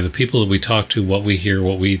at by the people that we talk to, what we hear,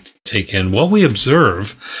 what we take in, what we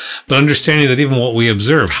observe, but understanding that even what we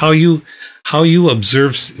observe, how you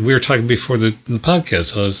observe, we were talking before the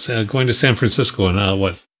podcast, I was going to San Francisco and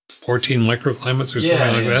 14 microclimates or something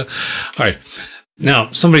like that. All right. Now,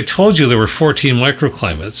 somebody told you there were 14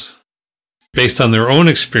 microclimates based on their own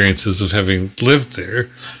experiences of having lived there.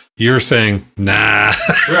 You're saying, nah.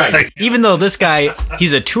 Right. Even though this guy,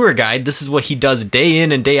 he's a tour guide, this is what he does day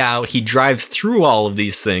in and day out. He drives through all of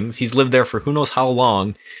these things. He's lived there for who knows how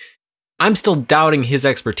long. I'm still doubting his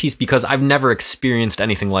expertise because I've never experienced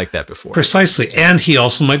anything like that before. Precisely. And he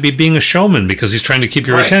also might be being a showman because he's trying to keep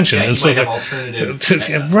your attention. Yeah, and he might have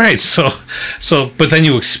alternative. Right. So, but then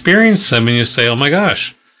you experience them and you say, oh my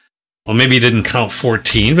gosh. Well, maybe you didn't count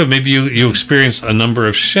 14, but maybe you experience a number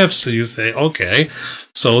of shifts and you say, okay,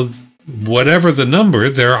 so whatever the number,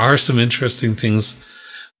 there are some interesting things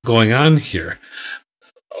going on here.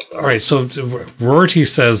 All right, so Rorty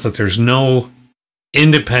says that there's no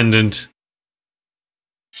independent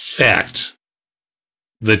fact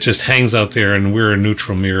that just hangs out there and we're a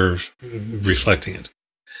neutral mirror reflecting it.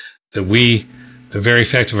 That the very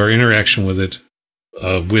fact of our interaction with it,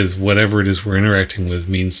 with whatever it is we're interacting with,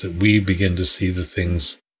 means that we begin to see the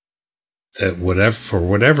things that for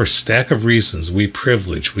whatever stack of reasons we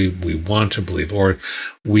privilege, we want to believe, or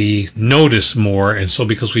we notice more. And so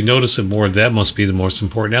because we notice it more, that must be the most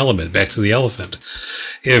important element. Back to the elephant.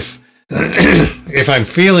 If I'm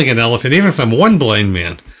feeling an elephant, even if I'm one blind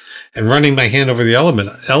man and running my hand over the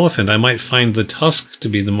elephant, I might find the tusk to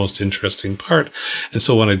be the most interesting part. And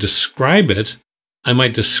so when I describe it, I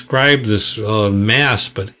might describe this mass,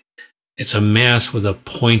 but it's a mass with a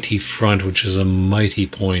pointy front, which is a mighty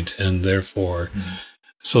point, and therefore,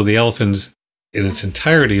 so the elephant in its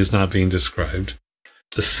entirety is not being described.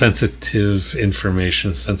 The sensitive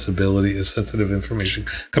information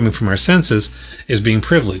coming from our senses is being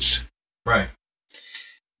privileged. Right.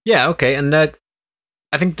 Yeah, okay, and I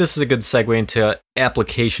think this is a good segue into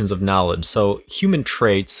applications of knowledge. So human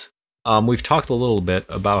traits, we've talked a little bit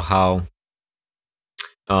about how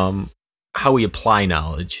we apply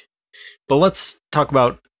knowledge. But let's talk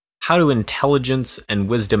about how do intelligence and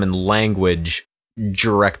wisdom and language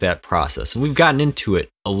direct that process. And we've gotten into it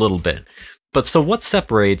a little bit. But so what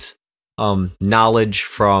separates knowledge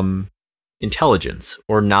from intelligence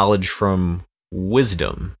or knowledge from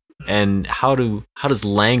wisdom? And how does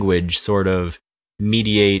language sort of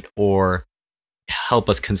mediate or help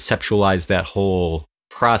us conceptualize that whole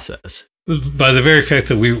process? By the very fact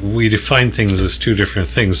that we define things as two different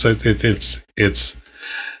things,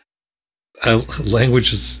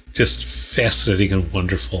 language is just fascinating and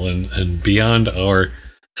wonderful and beyond our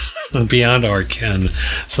ken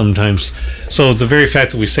sometimes. So the very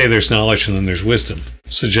fact that we say there's knowledge and then there's wisdom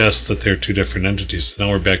suggests that they're two different entities. Now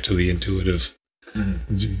we're back to the intuitive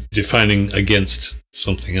defining against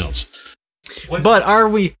something else. But are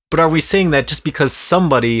we saying that just because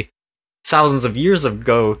somebody thousands of years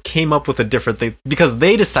ago came up with a different thing because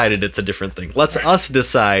they decided it's a different thing? Let's us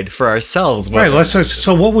decide for ourselves. Right.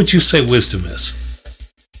 So what would you say wisdom is?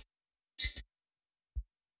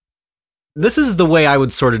 This is the way I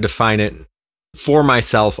would sort of define it for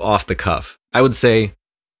myself off the cuff. I would say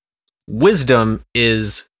wisdom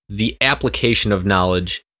is the application of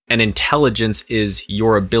knowledge, and intelligence is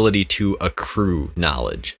your ability to accrue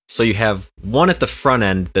knowledge. So you have one at the front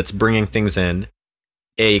end that's bringing things in,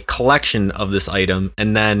 a collection of this item,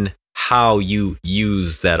 and then how you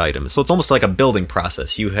use that item. So it's almost like a building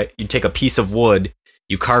process. You take a piece of wood,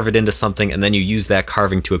 you carve it into something, and then you use that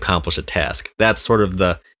carving to accomplish a task. That's sort of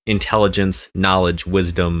the intelligence, knowledge,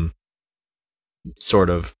 wisdom sort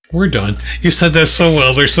of. We're done. You said that so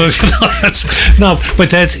well. There's so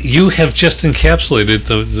but you have just encapsulated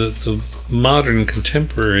the modern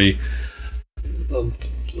contemporary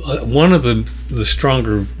one of the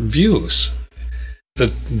stronger views.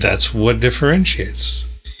 That's what differentiates.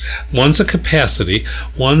 One's a capacity,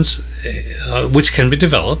 one's which can be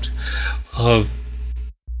developed.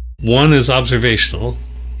 One is observational.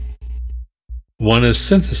 One is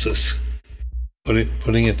synthesis,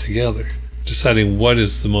 putting it together, deciding what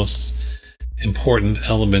is the most important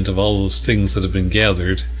element of all those things that have been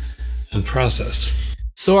gathered and processed.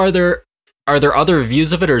 So are there other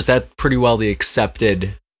views of it, or is that pretty well the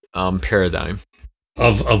accepted paradigm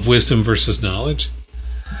of wisdom versus knowledge?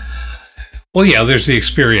 Well, yeah, there's the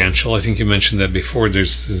experiential. I think you mentioned that before.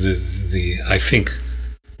 There's the I think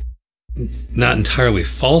not entirely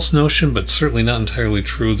false notion, but certainly not entirely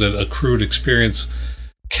true, that accrued experience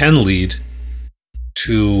can lead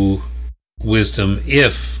to wisdom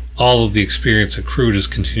if all of the experience accrued is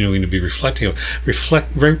continuing to be reflectivity.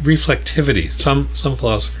 Some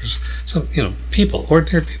philosophers, people,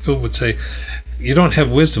 ordinary people would say, you don't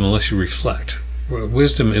have wisdom unless you reflect.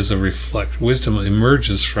 Wisdom is a reflect. Wisdom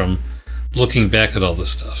emerges from looking back at all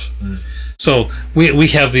this stuff. So we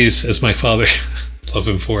have these, as my father, love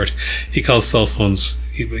him for it, he calls cell phones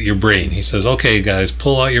your brain. He says, okay, guys,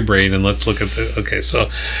 pull out your brain and let's look at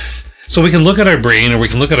so we can look at our brain, or we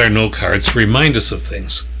can look at our note cards to remind us of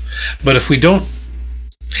things. But if we don't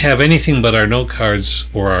have anything but our note cards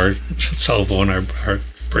or our cell phone, our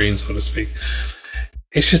brain, so to speak,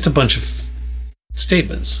 it's just a bunch of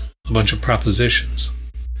statements, a bunch of propositions.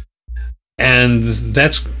 And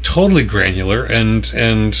that's totally granular and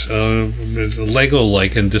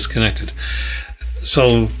Lego-like and disconnected.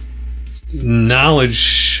 So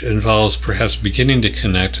knowledge involves perhaps beginning to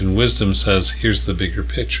connect, and wisdom says, here's the bigger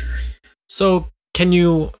picture. So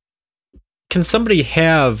can somebody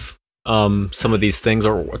have some of these things,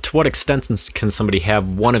 or to what extent can somebody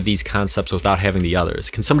have one of these concepts without having the others?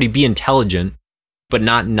 Can somebody be intelligent but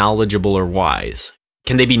not knowledgeable or wise?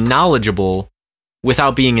 Can they be knowledgeable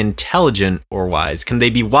without being intelligent or wise? Can they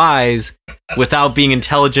be wise without being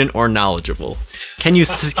intelligent or knowledgeable? Can you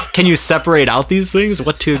separate out these things?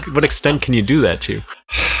 What extent can you do that to?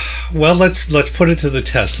 Well, let's put it to the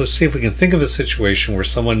test. Let's see if we can think of a situation where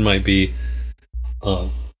someone might be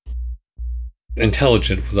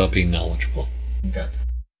intelligent without being knowledgeable. Okay.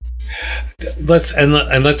 Let's add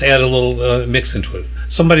a little mix into it.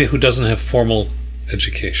 Somebody who doesn't have formal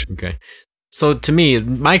education. Okay. So to me,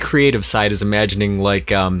 my creative side is imagining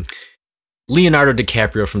like Leonardo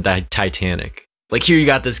DiCaprio from Titanic. Like here you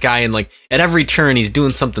got this guy, and like at every turn he's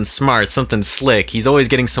doing something smart, something slick. He's always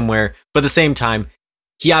getting somewhere, but at the same time,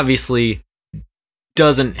 he obviously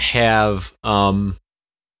doesn't have a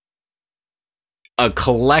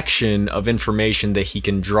collection of information that he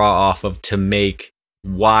can draw off of to make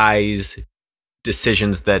wise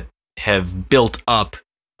decisions that have built up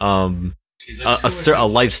a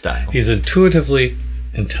lifestyle. He's intuitively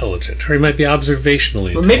intelligent, or he might be observationally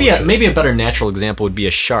intelligent. Maybe a better natural example would be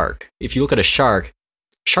a shark. If you look at a shark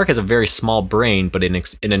has a very small brain, but an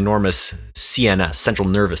enormous CNS, central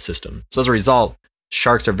nervous system. So as a result,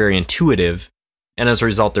 sharks are very intuitive, and as a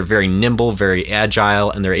result, they're very nimble, very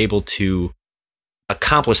agile, and they're able to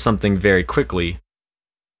accomplish something very quickly.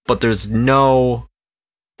 But there's no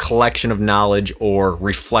collection of knowledge or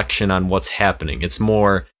reflection on what's happening. It's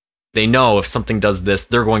more, they know if something does this,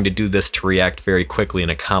 they're going to do this to react very quickly and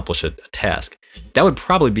accomplish a task. That would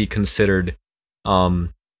probably be considered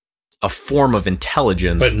a form of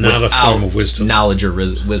intelligence, but not a form of wisdom, knowledge or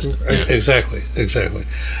wisdom. Yeah. Exactly,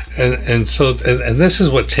 and so this is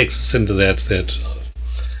what takes us into that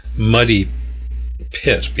muddy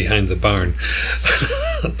pit behind the barn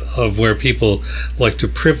of where people like to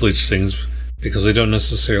privilege things because they don't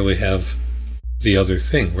necessarily have the other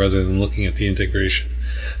thing, rather than looking at the integration.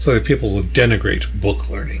 So that people will denigrate book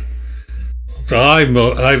learning.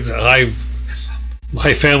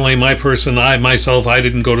 My family, my person, I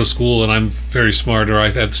didn't go to school and I'm very smart. Or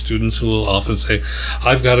I've had students who will often say,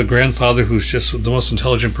 I've got a grandfather who's just the most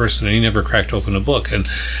intelligent person and he never cracked open a book. And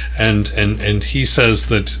he says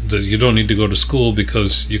that you don't need to go to school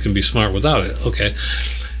because you can be smart without it. Okay.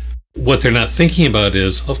 What they're not thinking about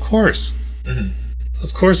is, of course,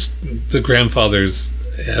 the grandfather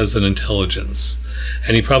has an intelligence,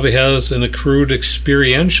 and he probably has an accrued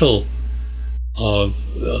experiential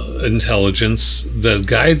intelligence that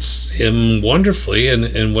guides him wonderfully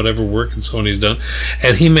in whatever work and so on he's done,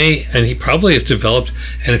 and he probably has developed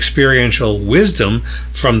an experiential wisdom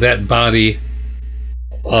from that body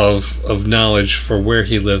of knowledge for where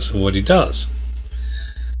he lives and what he does.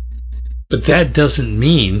 But that doesn't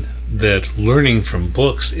mean that learning from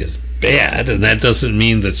books is bad, and that doesn't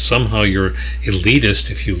mean that somehow you're elitist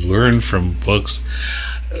if you learn from books.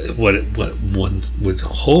 What one would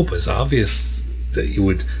hope is obvious, that you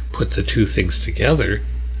would put the two things together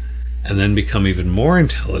and then become even more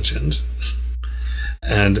intelligent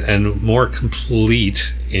and more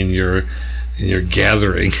complete in your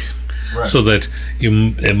gathering, right. So that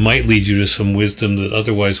it might lead you to some wisdom that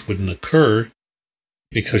otherwise wouldn't occur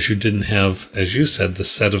because you didn't have, as you said, the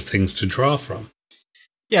set of things to draw from.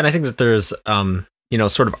 Yeah, and I think that there's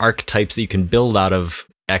sort of archetypes that you can build out of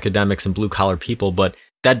academics and blue collar people, but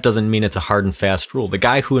that doesn't mean it's a hard and fast rule. The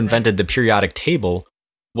guy who invented the periodic table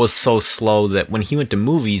was so slow that when he went to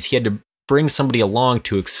movies, he had to bring somebody along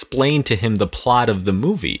to explain to him the plot of the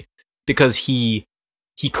movie, because he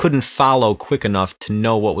he couldn't follow quick enough to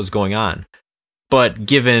know what was going on. But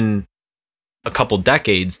given a couple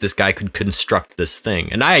decades, this guy could construct this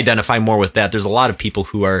thing. And I identify more with that. There's a lot of people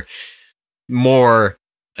who are more,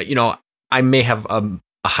 I may have a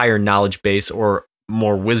higher knowledge base or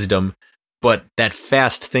more wisdom, but that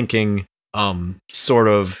fast thinking, sort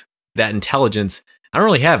of that intelligence, I don't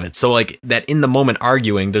really have it. So like that in the moment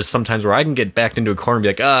arguing, there's sometimes where I can get backed into a corner and be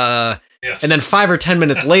like, yes. And then 5 or 10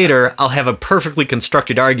 minutes later, I'll have a perfectly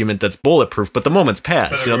constructed argument that's bulletproof, but the moment's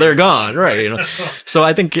passed. They're gone, right? So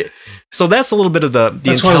I think so. That's a little bit of the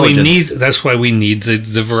that's intelligence. That's why we need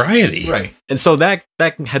the variety, right? And so that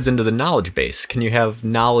heads into the knowledge base. Can you have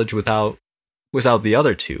knowledge without the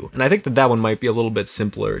other two? And I think that one might be a little bit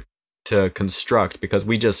simpler to construct because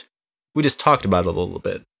we just talked about it a little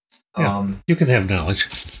bit. Yeah, you can have knowledge.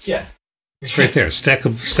 Yeah. It's right there. Stack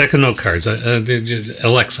of note cards.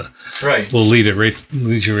 Alexa, right, will lead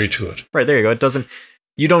you right to it. Right, there you go.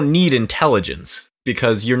 You don't need intelligence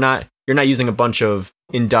because you're not using a bunch of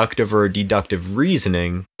inductive or deductive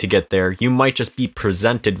reasoning to get there. You might just be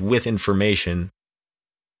presented with information,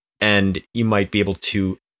 and you might be able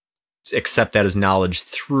to accept that as knowledge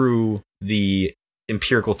through the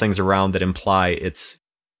empirical things around that imply it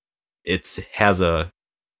has a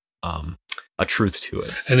truth to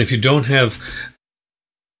it. And if you don't have,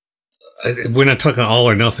 we're not talking all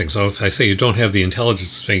or nothing. So if I say you don't have the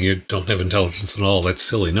intelligence, saying you don't have intelligence at all, that's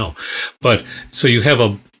silly. No. But so you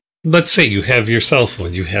have let's say you have your cell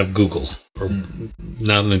phone, you have Google, or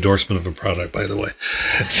not an endorsement of a product, by the way.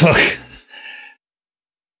 So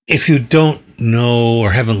if you don't know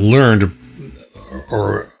or haven't learned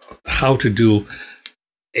or how to do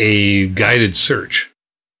a guided search,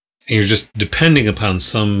 and you're just depending upon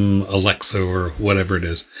some Alexa or whatever it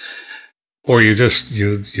is, or you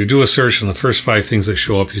do a search and the first 5 things that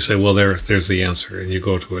show up, you say, well, there's the answer, and you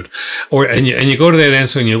go to it, and you go to that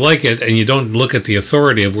answer and you like it, and you don't look at the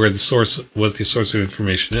authority of what the source of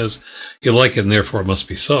information is. You like it, and therefore it must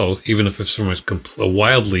be so, even if it's from a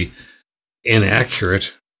wildly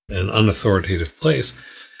inaccurate and unauthoritative place.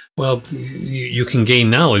 Well, you can gain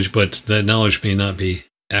knowledge, but that knowledge may not be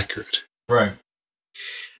accurate. Right.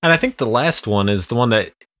 And I think the last one is the one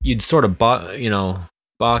that you'd sort of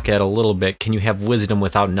balk at a little bit. Can you have wisdom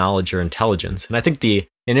without knowledge or intelligence? And I think the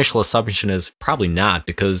initial assumption is probably not,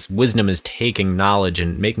 because wisdom is taking knowledge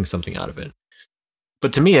and making something out of it.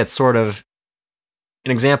 But to me, it's sort of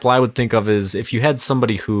an example I would think of is if you had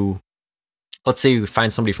somebody who, let's say you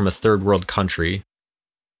find somebody from a third world country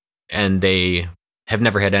and they have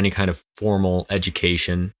never had any kind of formal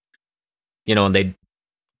education, and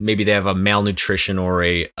maybe they have a malnutrition or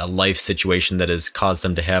a life situation that has caused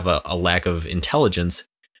them to have a lack of intelligence.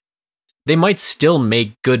 They might still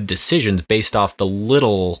make good decisions based off the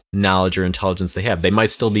little knowledge or intelligence they have. They might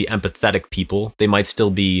still be empathetic people. They might still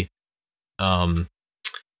be, they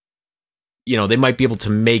might be able to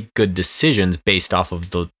make good decisions based off of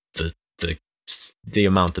the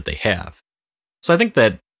amount that they have. So I think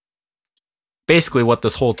that basically what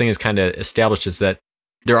this whole thing is kind of established is that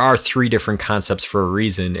there are 3 different concepts for a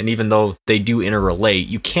reason, and even though they do interrelate,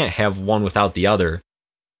 you can't have one without the other.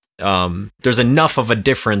 There's enough of a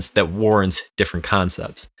difference that warrants different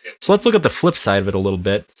concepts. So let's look at the flip side of it a little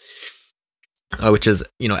bit, which is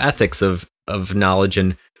ethics of knowledge,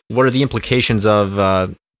 and what are the implications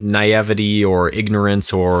of naivety or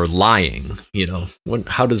ignorance or lying? What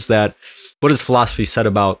has philosophy said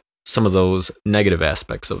about some of those negative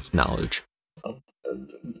aspects of knowledge?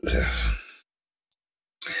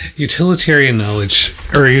 Utilitarian knowledge,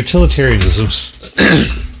 or utilitarianism's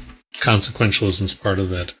consequentialism is part of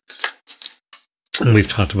that. And we've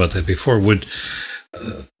talked about that before. Would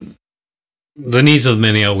the needs of the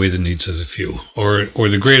many outweigh the needs of the few, or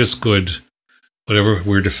the greatest good, whatever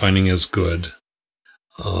we're defining as good,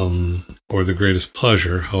 or the greatest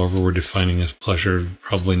pleasure, however we're defining as pleasure,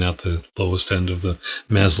 probably not the lowest end of the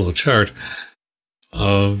Maslow chart.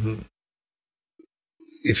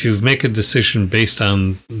 If you make a decision based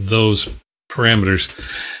on those parameters,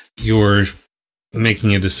 you're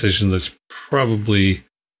making a decision that's probably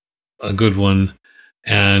a good one,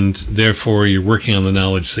 and therefore you're working on the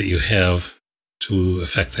knowledge that you have to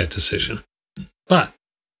affect that decision. But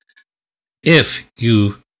if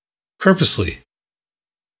you purposely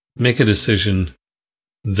make a decision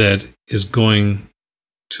that is going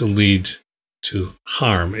to lead to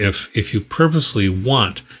harm, if you purposely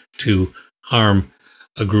want to harm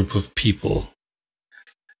a group of people,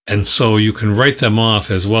 and so you can write them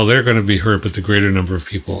off as, well, they're going to be hurt, but the greater number of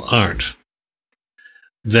people aren't,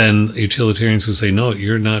 then utilitarians would say, no,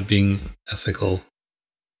 you're not being ethical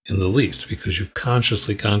in the least, because you've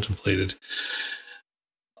consciously contemplated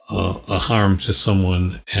a harm to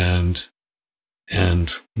someone and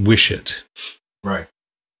wish it. Right.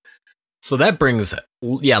 So that brings,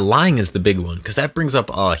 lying is the big one, because that brings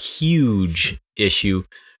up a huge issue,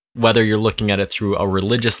 whether you're looking at it through a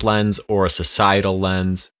religious lens or a societal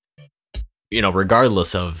lens,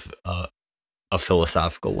 regardless of a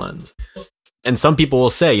philosophical lens. And some people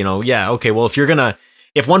will say, well,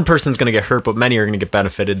 if one person's going to get hurt, but many are going to get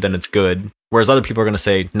benefited, then it's good. Whereas other people are going to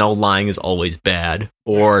say, no, lying is always bad.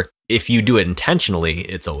 Or if you do it intentionally,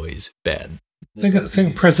 it's always bad. Think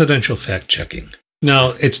of presidential fact checking.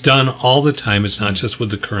 Now, it's done all the time. It's not just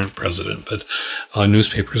with the current president, but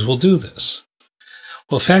newspapers will do this.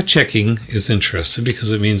 Well, fact checking is interesting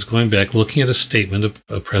because it means going back, looking at a statement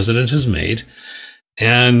a president has made,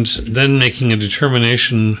 and then making a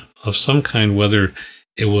determination of some kind, whether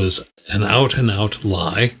it was an out-and-out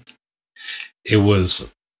lie, it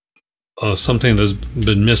was something that's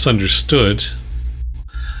been misunderstood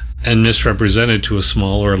and misrepresented to a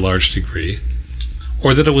small or a large degree,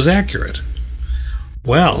 or that it was accurate.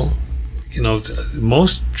 Well,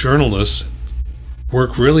 most journalists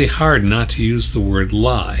work really hard not to use the word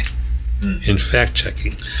lie in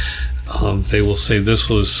fact-checking. They will say this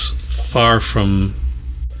was far from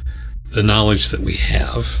the knowledge that we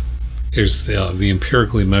have. Here's the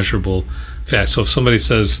empirically measurable fact. So if somebody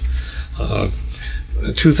says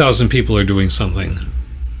 2,000 people are doing something,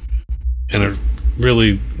 and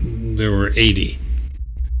there were 80,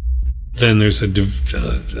 then there's a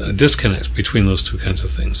disconnect between those two kinds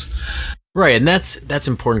of things. Right, and that's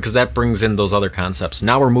important because that brings in those other concepts.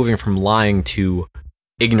 Now we're moving from lying to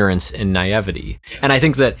ignorance and naivety. And I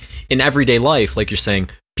think that in everyday life, like you're saying,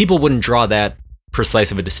 people wouldn't draw that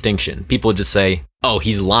precise of a distinction. People would just say, oh,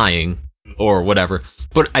 he's lying or whatever.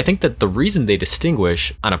 But I think that the reason they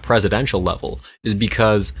distinguish on a presidential level is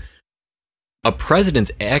because a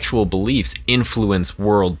president's actual beliefs influence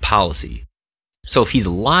world policy. So if he's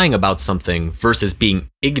lying about something versus being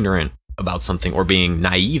ignorant about something or being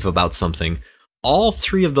naive about something, all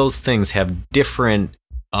three of those things have different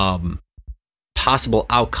possible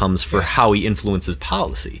outcomes for how he influences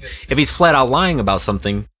policy. If he's flat out lying about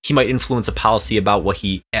something, he might influence a policy about what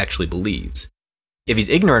he actually believes. If he's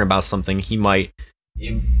ignorant about something, he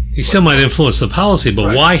still might influence the policy,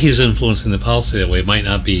 but why he's influencing the policy that way might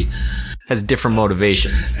not be. Has different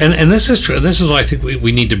motivations. And this is true. This is why I think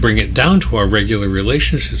we need to bring it down to our regular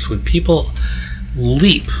relationships. When people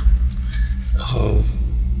leap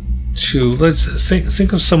to, let's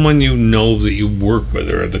think of someone that you work with,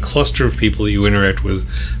 or the cluster of people that you interact with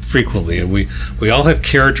frequently. And we all have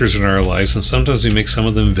characters in our lives, and sometimes we make some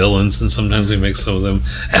of them villains, and sometimes we make some of them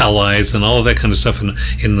allies, and all of that kind of stuff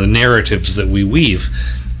in the narratives that we weave.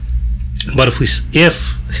 But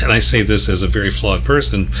if, and I say this as a very flawed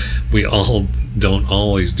person, we all don't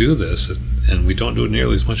always do this, and we don't do it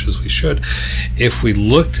nearly as much as we should. If we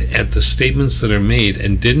looked at the statements that are made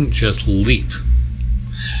and didn't just leap,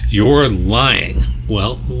 you're lying.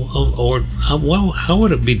 Well, or how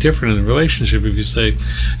would it be different in a relationship if you say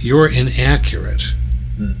you're inaccurate?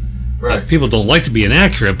 Right. People don't like to be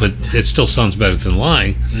inaccurate, but it still sounds better than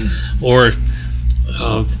lying. Or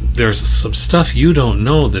there's some stuff you don't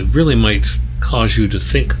know that really might cause you to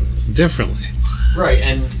think differently. Right,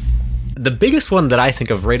 and the biggest one that I think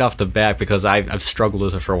of right off the bat, because I've struggled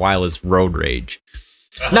with it for a while, is road rage.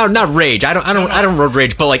 No, not rage. I don't road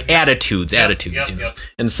rage, but like attitudes. Yep.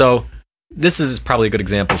 And so this is probably a good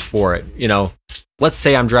example for it. Let's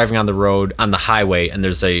say I'm driving on the road on the highway, and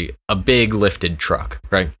there's a big lifted truck,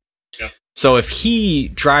 right? Yep. So if he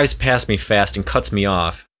drives past me fast and cuts me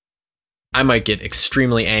off, I might get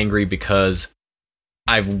extremely angry because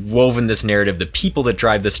I've woven this narrative. The people that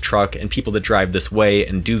drive this truck and people that drive this way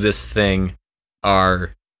and do this thing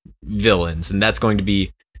are villains, and that's going to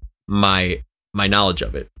be my knowledge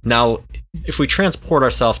of it. Now, if we transport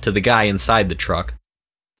ourselves to the guy inside the truck,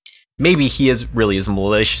 maybe he is a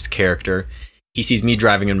malicious character. He sees me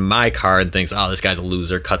driving in my car and thinks, oh, this guy's a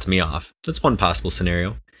loser, cuts me off. That's one possible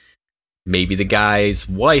scenario. Maybe the guy's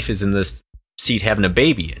wife is in this seat having a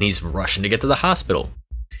baby and he's rushing to get to the hospital.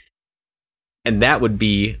 And that would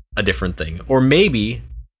be a different thing. Or maybe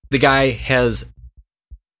the guy has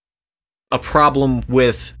a problem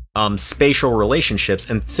with spatial relationships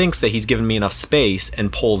and thinks that he's given me enough space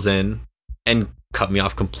and pulls in and cut me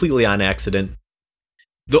off completely on accident.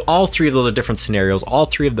 All three of those are different scenarios. All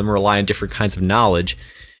three of them rely on different kinds of knowledge.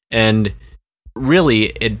 And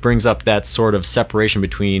really, it brings up that sort of separation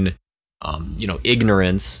between,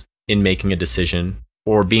 ignorance in making a decision,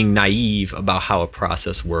 or being naive about how a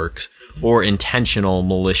process works, or intentional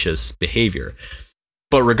malicious behavior.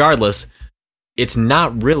 But regardless, it's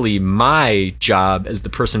not really my job as the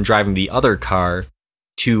person driving the other car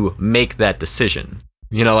to make that decision.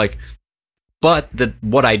 But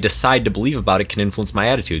what I decide to believe about it can influence my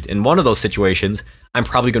attitudes. In one of those situations, I'm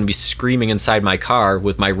probably going to be screaming inside my car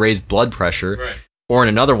with my raised blood pressure. Right. Or in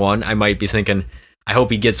another one, I might be thinking, I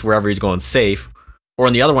hope he gets wherever he's going safe. Or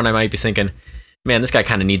in the other one, I might be thinking, man, this guy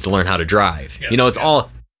kind of needs to learn how to drive. Yeah.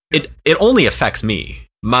 It only affects me,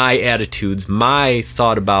 my attitudes, my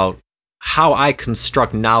thought about how I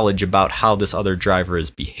construct knowledge about how this other driver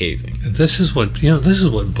is behaving. And this is what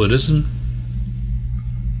Buddhism,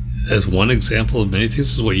 as one example of many things,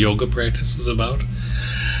 this is what yoga practice is about.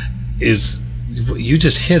 Is you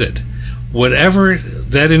just hit it. Whatever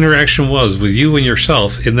that interaction was with you and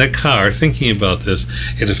yourself in that car thinking about this,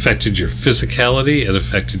 it affected your physicality, it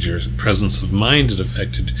affected your presence of mind, it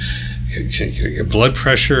affected your blood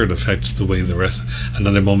pressure, it affects the way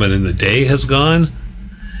another moment in the day has gone.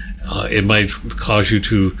 It might cause you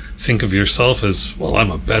to think of yourself as, well,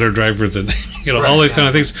 I'm a better driver than, right, all these kind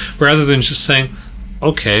of things, rather than just saying,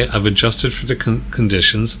 okay, I've adjusted for the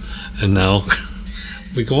conditions, and now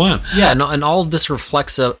we go on. Yeah, and all of this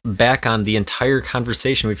reflects back on the entire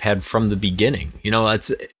conversation we've had from the beginning.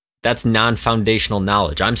 That's non-foundational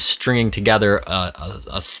knowledge. I'm stringing together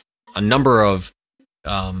a number of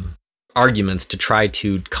arguments to try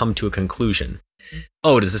to come to a conclusion.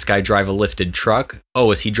 Oh, does this guy drive a lifted truck?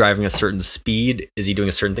 Oh, is he driving a certain speed? Is he doing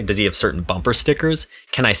a certain thing? Does he have certain bumper stickers?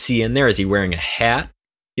 Can I see in there? Is he wearing a hat?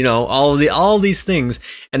 All these things.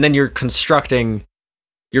 And then you're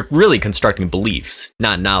really constructing beliefs,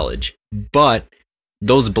 not knowledge. But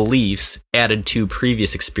those beliefs added to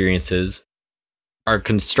previous experiences are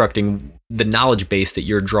constructing the knowledge base that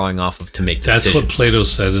you're drawing off of to make decisions. That's what Plato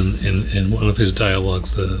said in one of his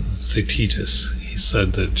dialogues, the Theaetetus. He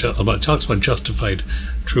said that talks about justified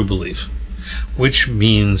true belief, which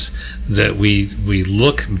means that we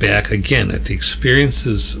look back again at the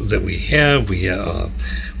experiences that we have. We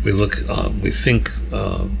think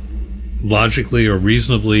logically or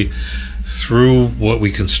reasonably through what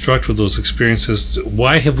we construct with those experiences.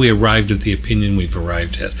 Why have we arrived at the opinion we've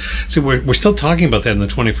arrived at? So we're still talking about that in the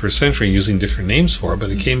 21st century, using different names for it,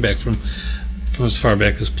 but it came back from as far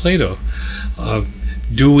back as Plato.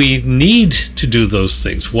 Do we need to do those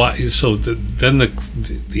things? Why? So then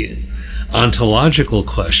the ontological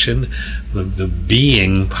question, the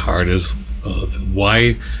being part is,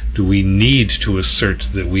 why do we need to assert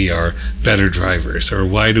that we are better drivers? Or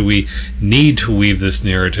why do we need to weave this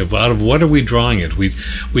narrative? Out of what are we drawing it? We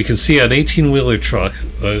can see an 18-wheeler truck.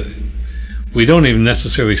 We don't even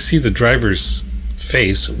necessarily see the driver's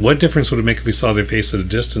face. What difference would it make if we saw their face at a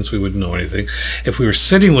distance? We wouldn't know anything. If we were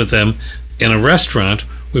sitting with them in a restaurant,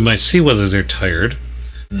 we might see whether they're tired,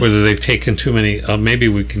 whether they've taken too many, maybe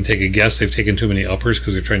we can take a guess they've taken too many uppers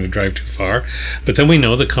because they're trying to drive too far. But then we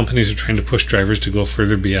know that companies are trying to push drivers to go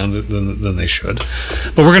further beyond than they should.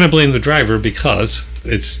 But we're going to blame the driver because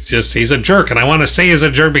it's just, he's a jerk. And I want to say he's a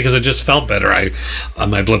jerk because it just felt better.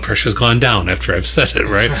 My blood pressure's gone down after I've said it,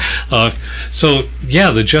 right? So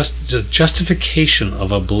yeah, the justification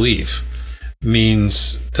of a belief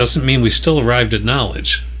doesn't mean we still arrived at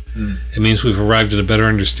knowledge. It means we've arrived at a better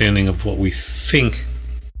understanding of what we think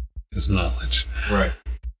is knowledge. Right.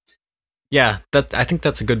 Yeah, I think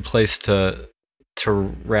that's a good place to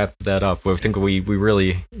wrap that up. I think we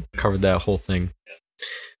really covered that whole thing.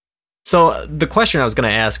 So the question I was going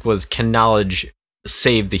to ask was, can knowledge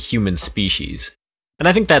save the human species? And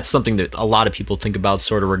I think that's something that a lot of people think about,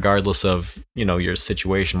 sort of regardless of, your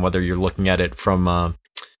situation, whether you're looking at it from a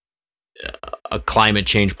climate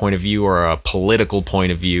change point of view or a political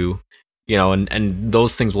point of view, and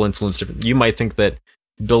those things will influence different. You might think that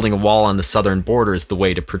building a wall on the southern border is the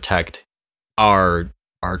way to protect our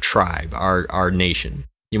tribe, our nation.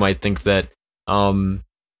 You might think that ridding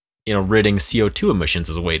CO2 emissions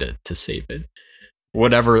is a way to save it.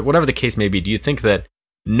 Whatever the case may be, do you think that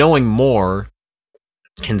knowing more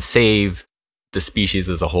can save the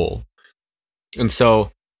species as a whole? And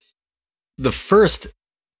so the first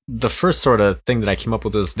sort of thing that I came up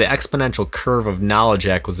with is the exponential curve of knowledge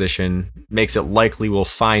acquisition makes it likely we'll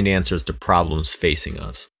find answers to problems facing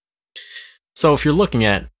us. So if you're looking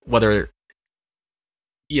at whether,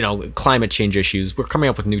 climate change issues, we're coming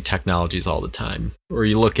up with new technologies all the time. Or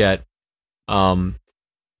you look at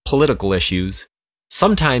political issues,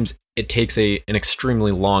 sometimes it takes an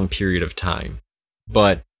extremely long period of time.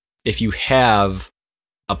 But if you have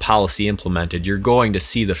a policy implemented, you're going to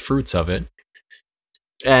see the fruits of it.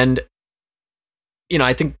 And,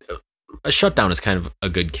 I think a shutdown is kind of a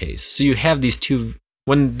good case. So you have these two,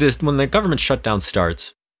 when the government shutdown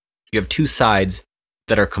starts, you have two sides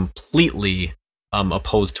that are completely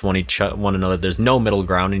opposed to one another. There's no middle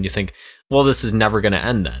ground, and you think, well, this is never going to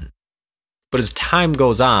end then. But as time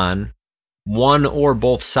goes on, one or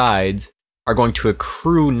both sides are going to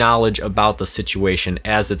accrue knowledge about the situation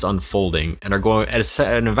as it's unfolding, and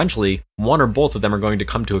eventually one or both of them are going to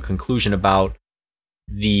come to a conclusion about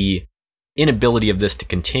the inability of this to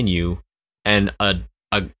continue, and a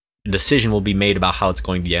decision will be made about how it's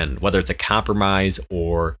going to end, whether it's a compromise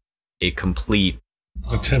or a complete,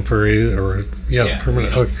 a temporary or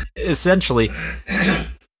permanent. Okay. Essentially,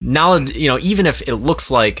 knowledge, even if it looks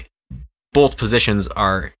like both positions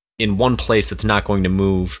are in one place that's not going to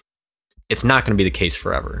move, it's not going to be the case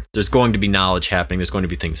forever. There's going to be knowledge happening. There's going to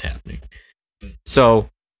be things happening. So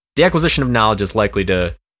the acquisition of knowledge is likely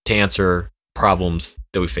to answer problems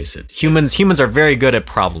that we face. Humans are very good at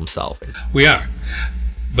problem solving. We are.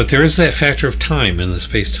 But there is that factor of time in the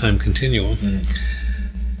space-time continuum.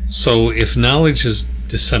 So if knowledge is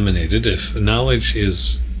disseminated, if knowledge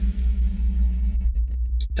is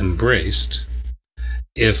embraced,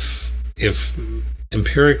 if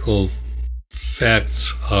empirical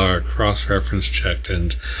facts are cross-reference checked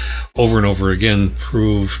and over again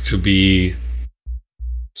prove to be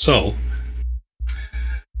so,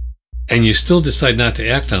 and you still decide not to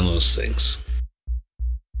act on those things,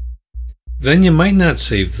 then you might not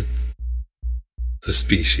save the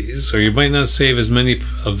species, or you might not save as many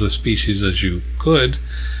of the species as you could,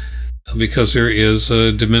 because there is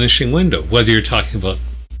a diminishing window, whether you're talking about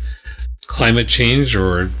climate change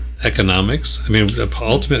or economics. I mean,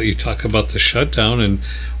 ultimately you talk about the shutdown, and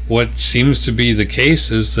what seems to be the case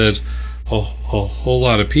is that a whole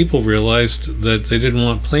lot of people realized that they didn't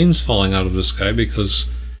want planes falling out of the sky because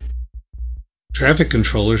traffic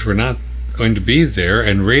controllers were not going to be there,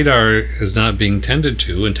 and radar is not being tended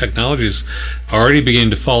to, and technologies are already beginning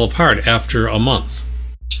to fall apart after a month.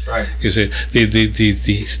 Right. You see,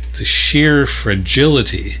 the sheer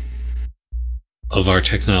fragility of our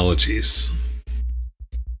technologies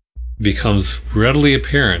becomes readily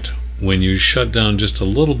apparent when you shut down just a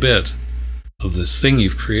little bit of this thing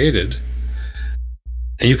you've created,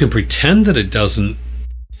 and you can pretend that it doesn't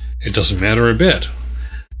matter a bit,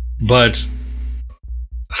 but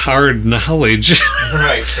hard knowledge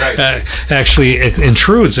actually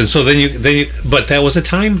intrudes. And so then you but that was a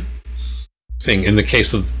time thing in the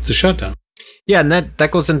case of the shutdown. Yeah, and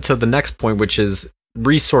that goes into the next point, which is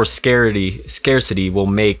resource scarcity will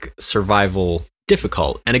make survival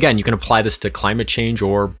difficult. And again, you can apply this to climate change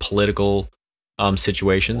or political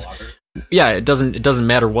situations. Water. Yeah, it doesn't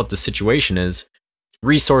matter what the situation is.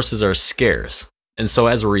 Resources are scarce, and so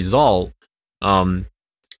as a result,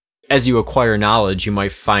 as you acquire knowledge, you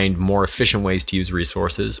might find more efficient ways to use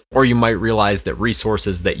resources, or you might realize that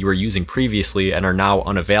resources that you were using previously and are now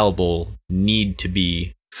unavailable need to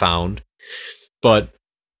be found. But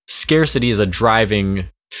scarcity is a driving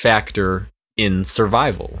factor in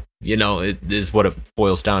survival. It is what it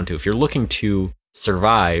boils down to. If you're looking to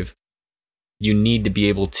survive, you need to be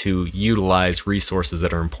able to utilize resources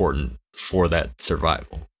that are important for that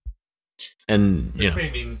survival. And,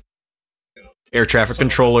 air traffic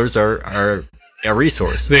controllers are a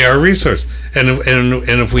resource. They are a resource. And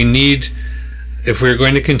if we're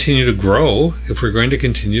going to continue to grow, if we're going to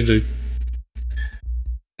continue to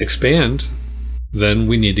expand, then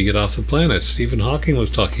we need to get off the planet. Stephen Hawking was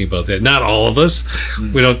talking about that. Not all of us.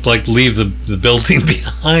 We don't leave the building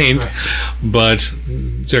behind, right. But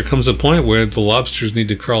there comes a point where the lobsters need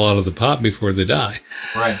to crawl out of the pot before they die.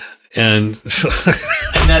 Right. And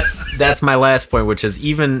that's my last point, which is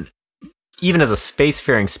even as a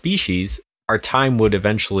spacefaring species, our time would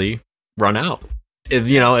eventually run out.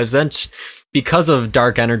 Because of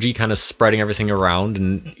dark energy kind of spreading everything around,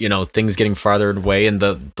 and things getting farther away, and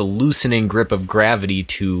the loosening grip of gravity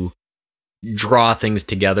to draw things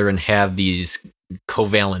together and have these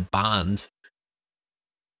covalent bonds,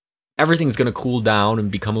 everything's going to cool down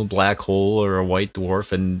and become a black hole or a white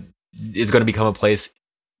dwarf, and is going to become a place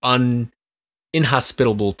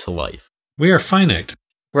inhospitable to life. We are finite.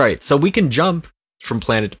 Right. So we can jump from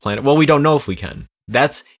planet to planet. Well, we don't know if we can.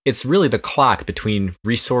 It's really the clock between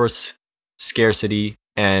resource scarcity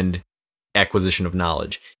and acquisition of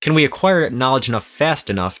knowledge. Can we acquire knowledge fast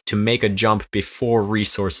enough to make a jump before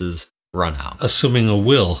resources run out? Assuming a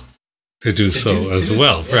will to do so as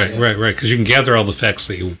well. Right. Because you can gather all the facts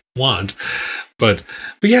that you want. But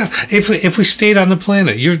yeah, if we stayed on the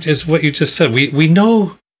planet, is what you just said. We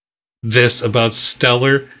know this about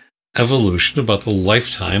stellar evolution, about the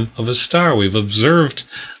lifetime of a star. We've observed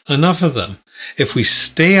enough of them. If we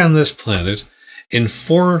stay on this planet, in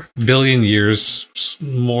 4 billion years,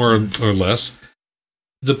 more or less,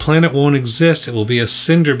 the planet won't exist. It will be a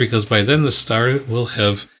cinder, because by then the star will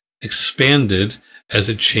have expanded as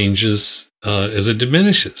it changes, as it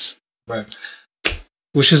diminishes. Right.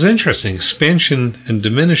 which is interesting. Expansion and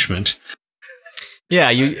diminishment. Yeah,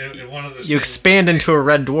 you expand into a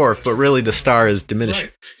red dwarf, but really the star is diminishing.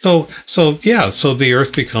 Right. So the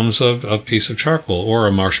Earth becomes a piece of charcoal or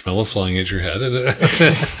a marshmallow flying at your head.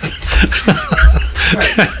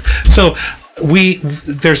 So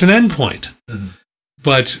there's an end point,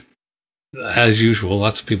 but as usual,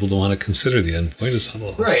 lots of people don't want to consider the end point. It's not a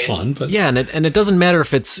lot of fun, but yeah, and it doesn't matter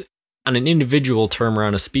if it's on an individual term or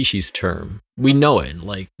on a species term. We know it.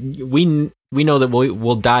 Like we know that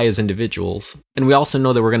we'll die as individuals, and we also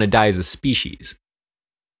know that we're going to die as a species.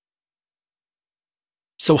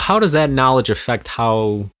 So how does that knowledge affect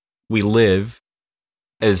how we live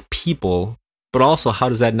as people, but also how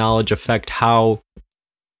does that knowledge affect how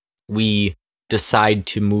we decide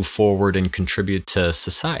to move forward and contribute to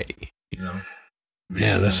society?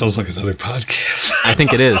 Yeah, that sounds like another podcast. I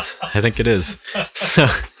think it is. So,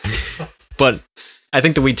 but I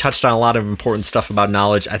think that we touched on a lot of important stuff about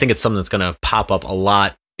knowledge. I think it's something that's going to pop up a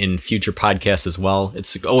lot in future podcasts as well.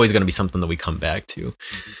 It's always going to be something that we come back to.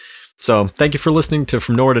 So thank you for listening to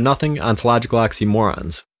From Nowhere to Nothing, Ontological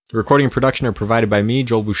Oxymorons. The recording and production are provided by me,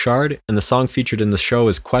 Joel Bouchard, and the song featured in the show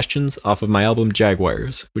is Questions off of my album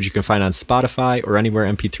Jaguars, which you can find on Spotify or anywhere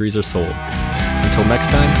MP3s are sold. Until next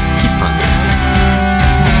time, keep pondering.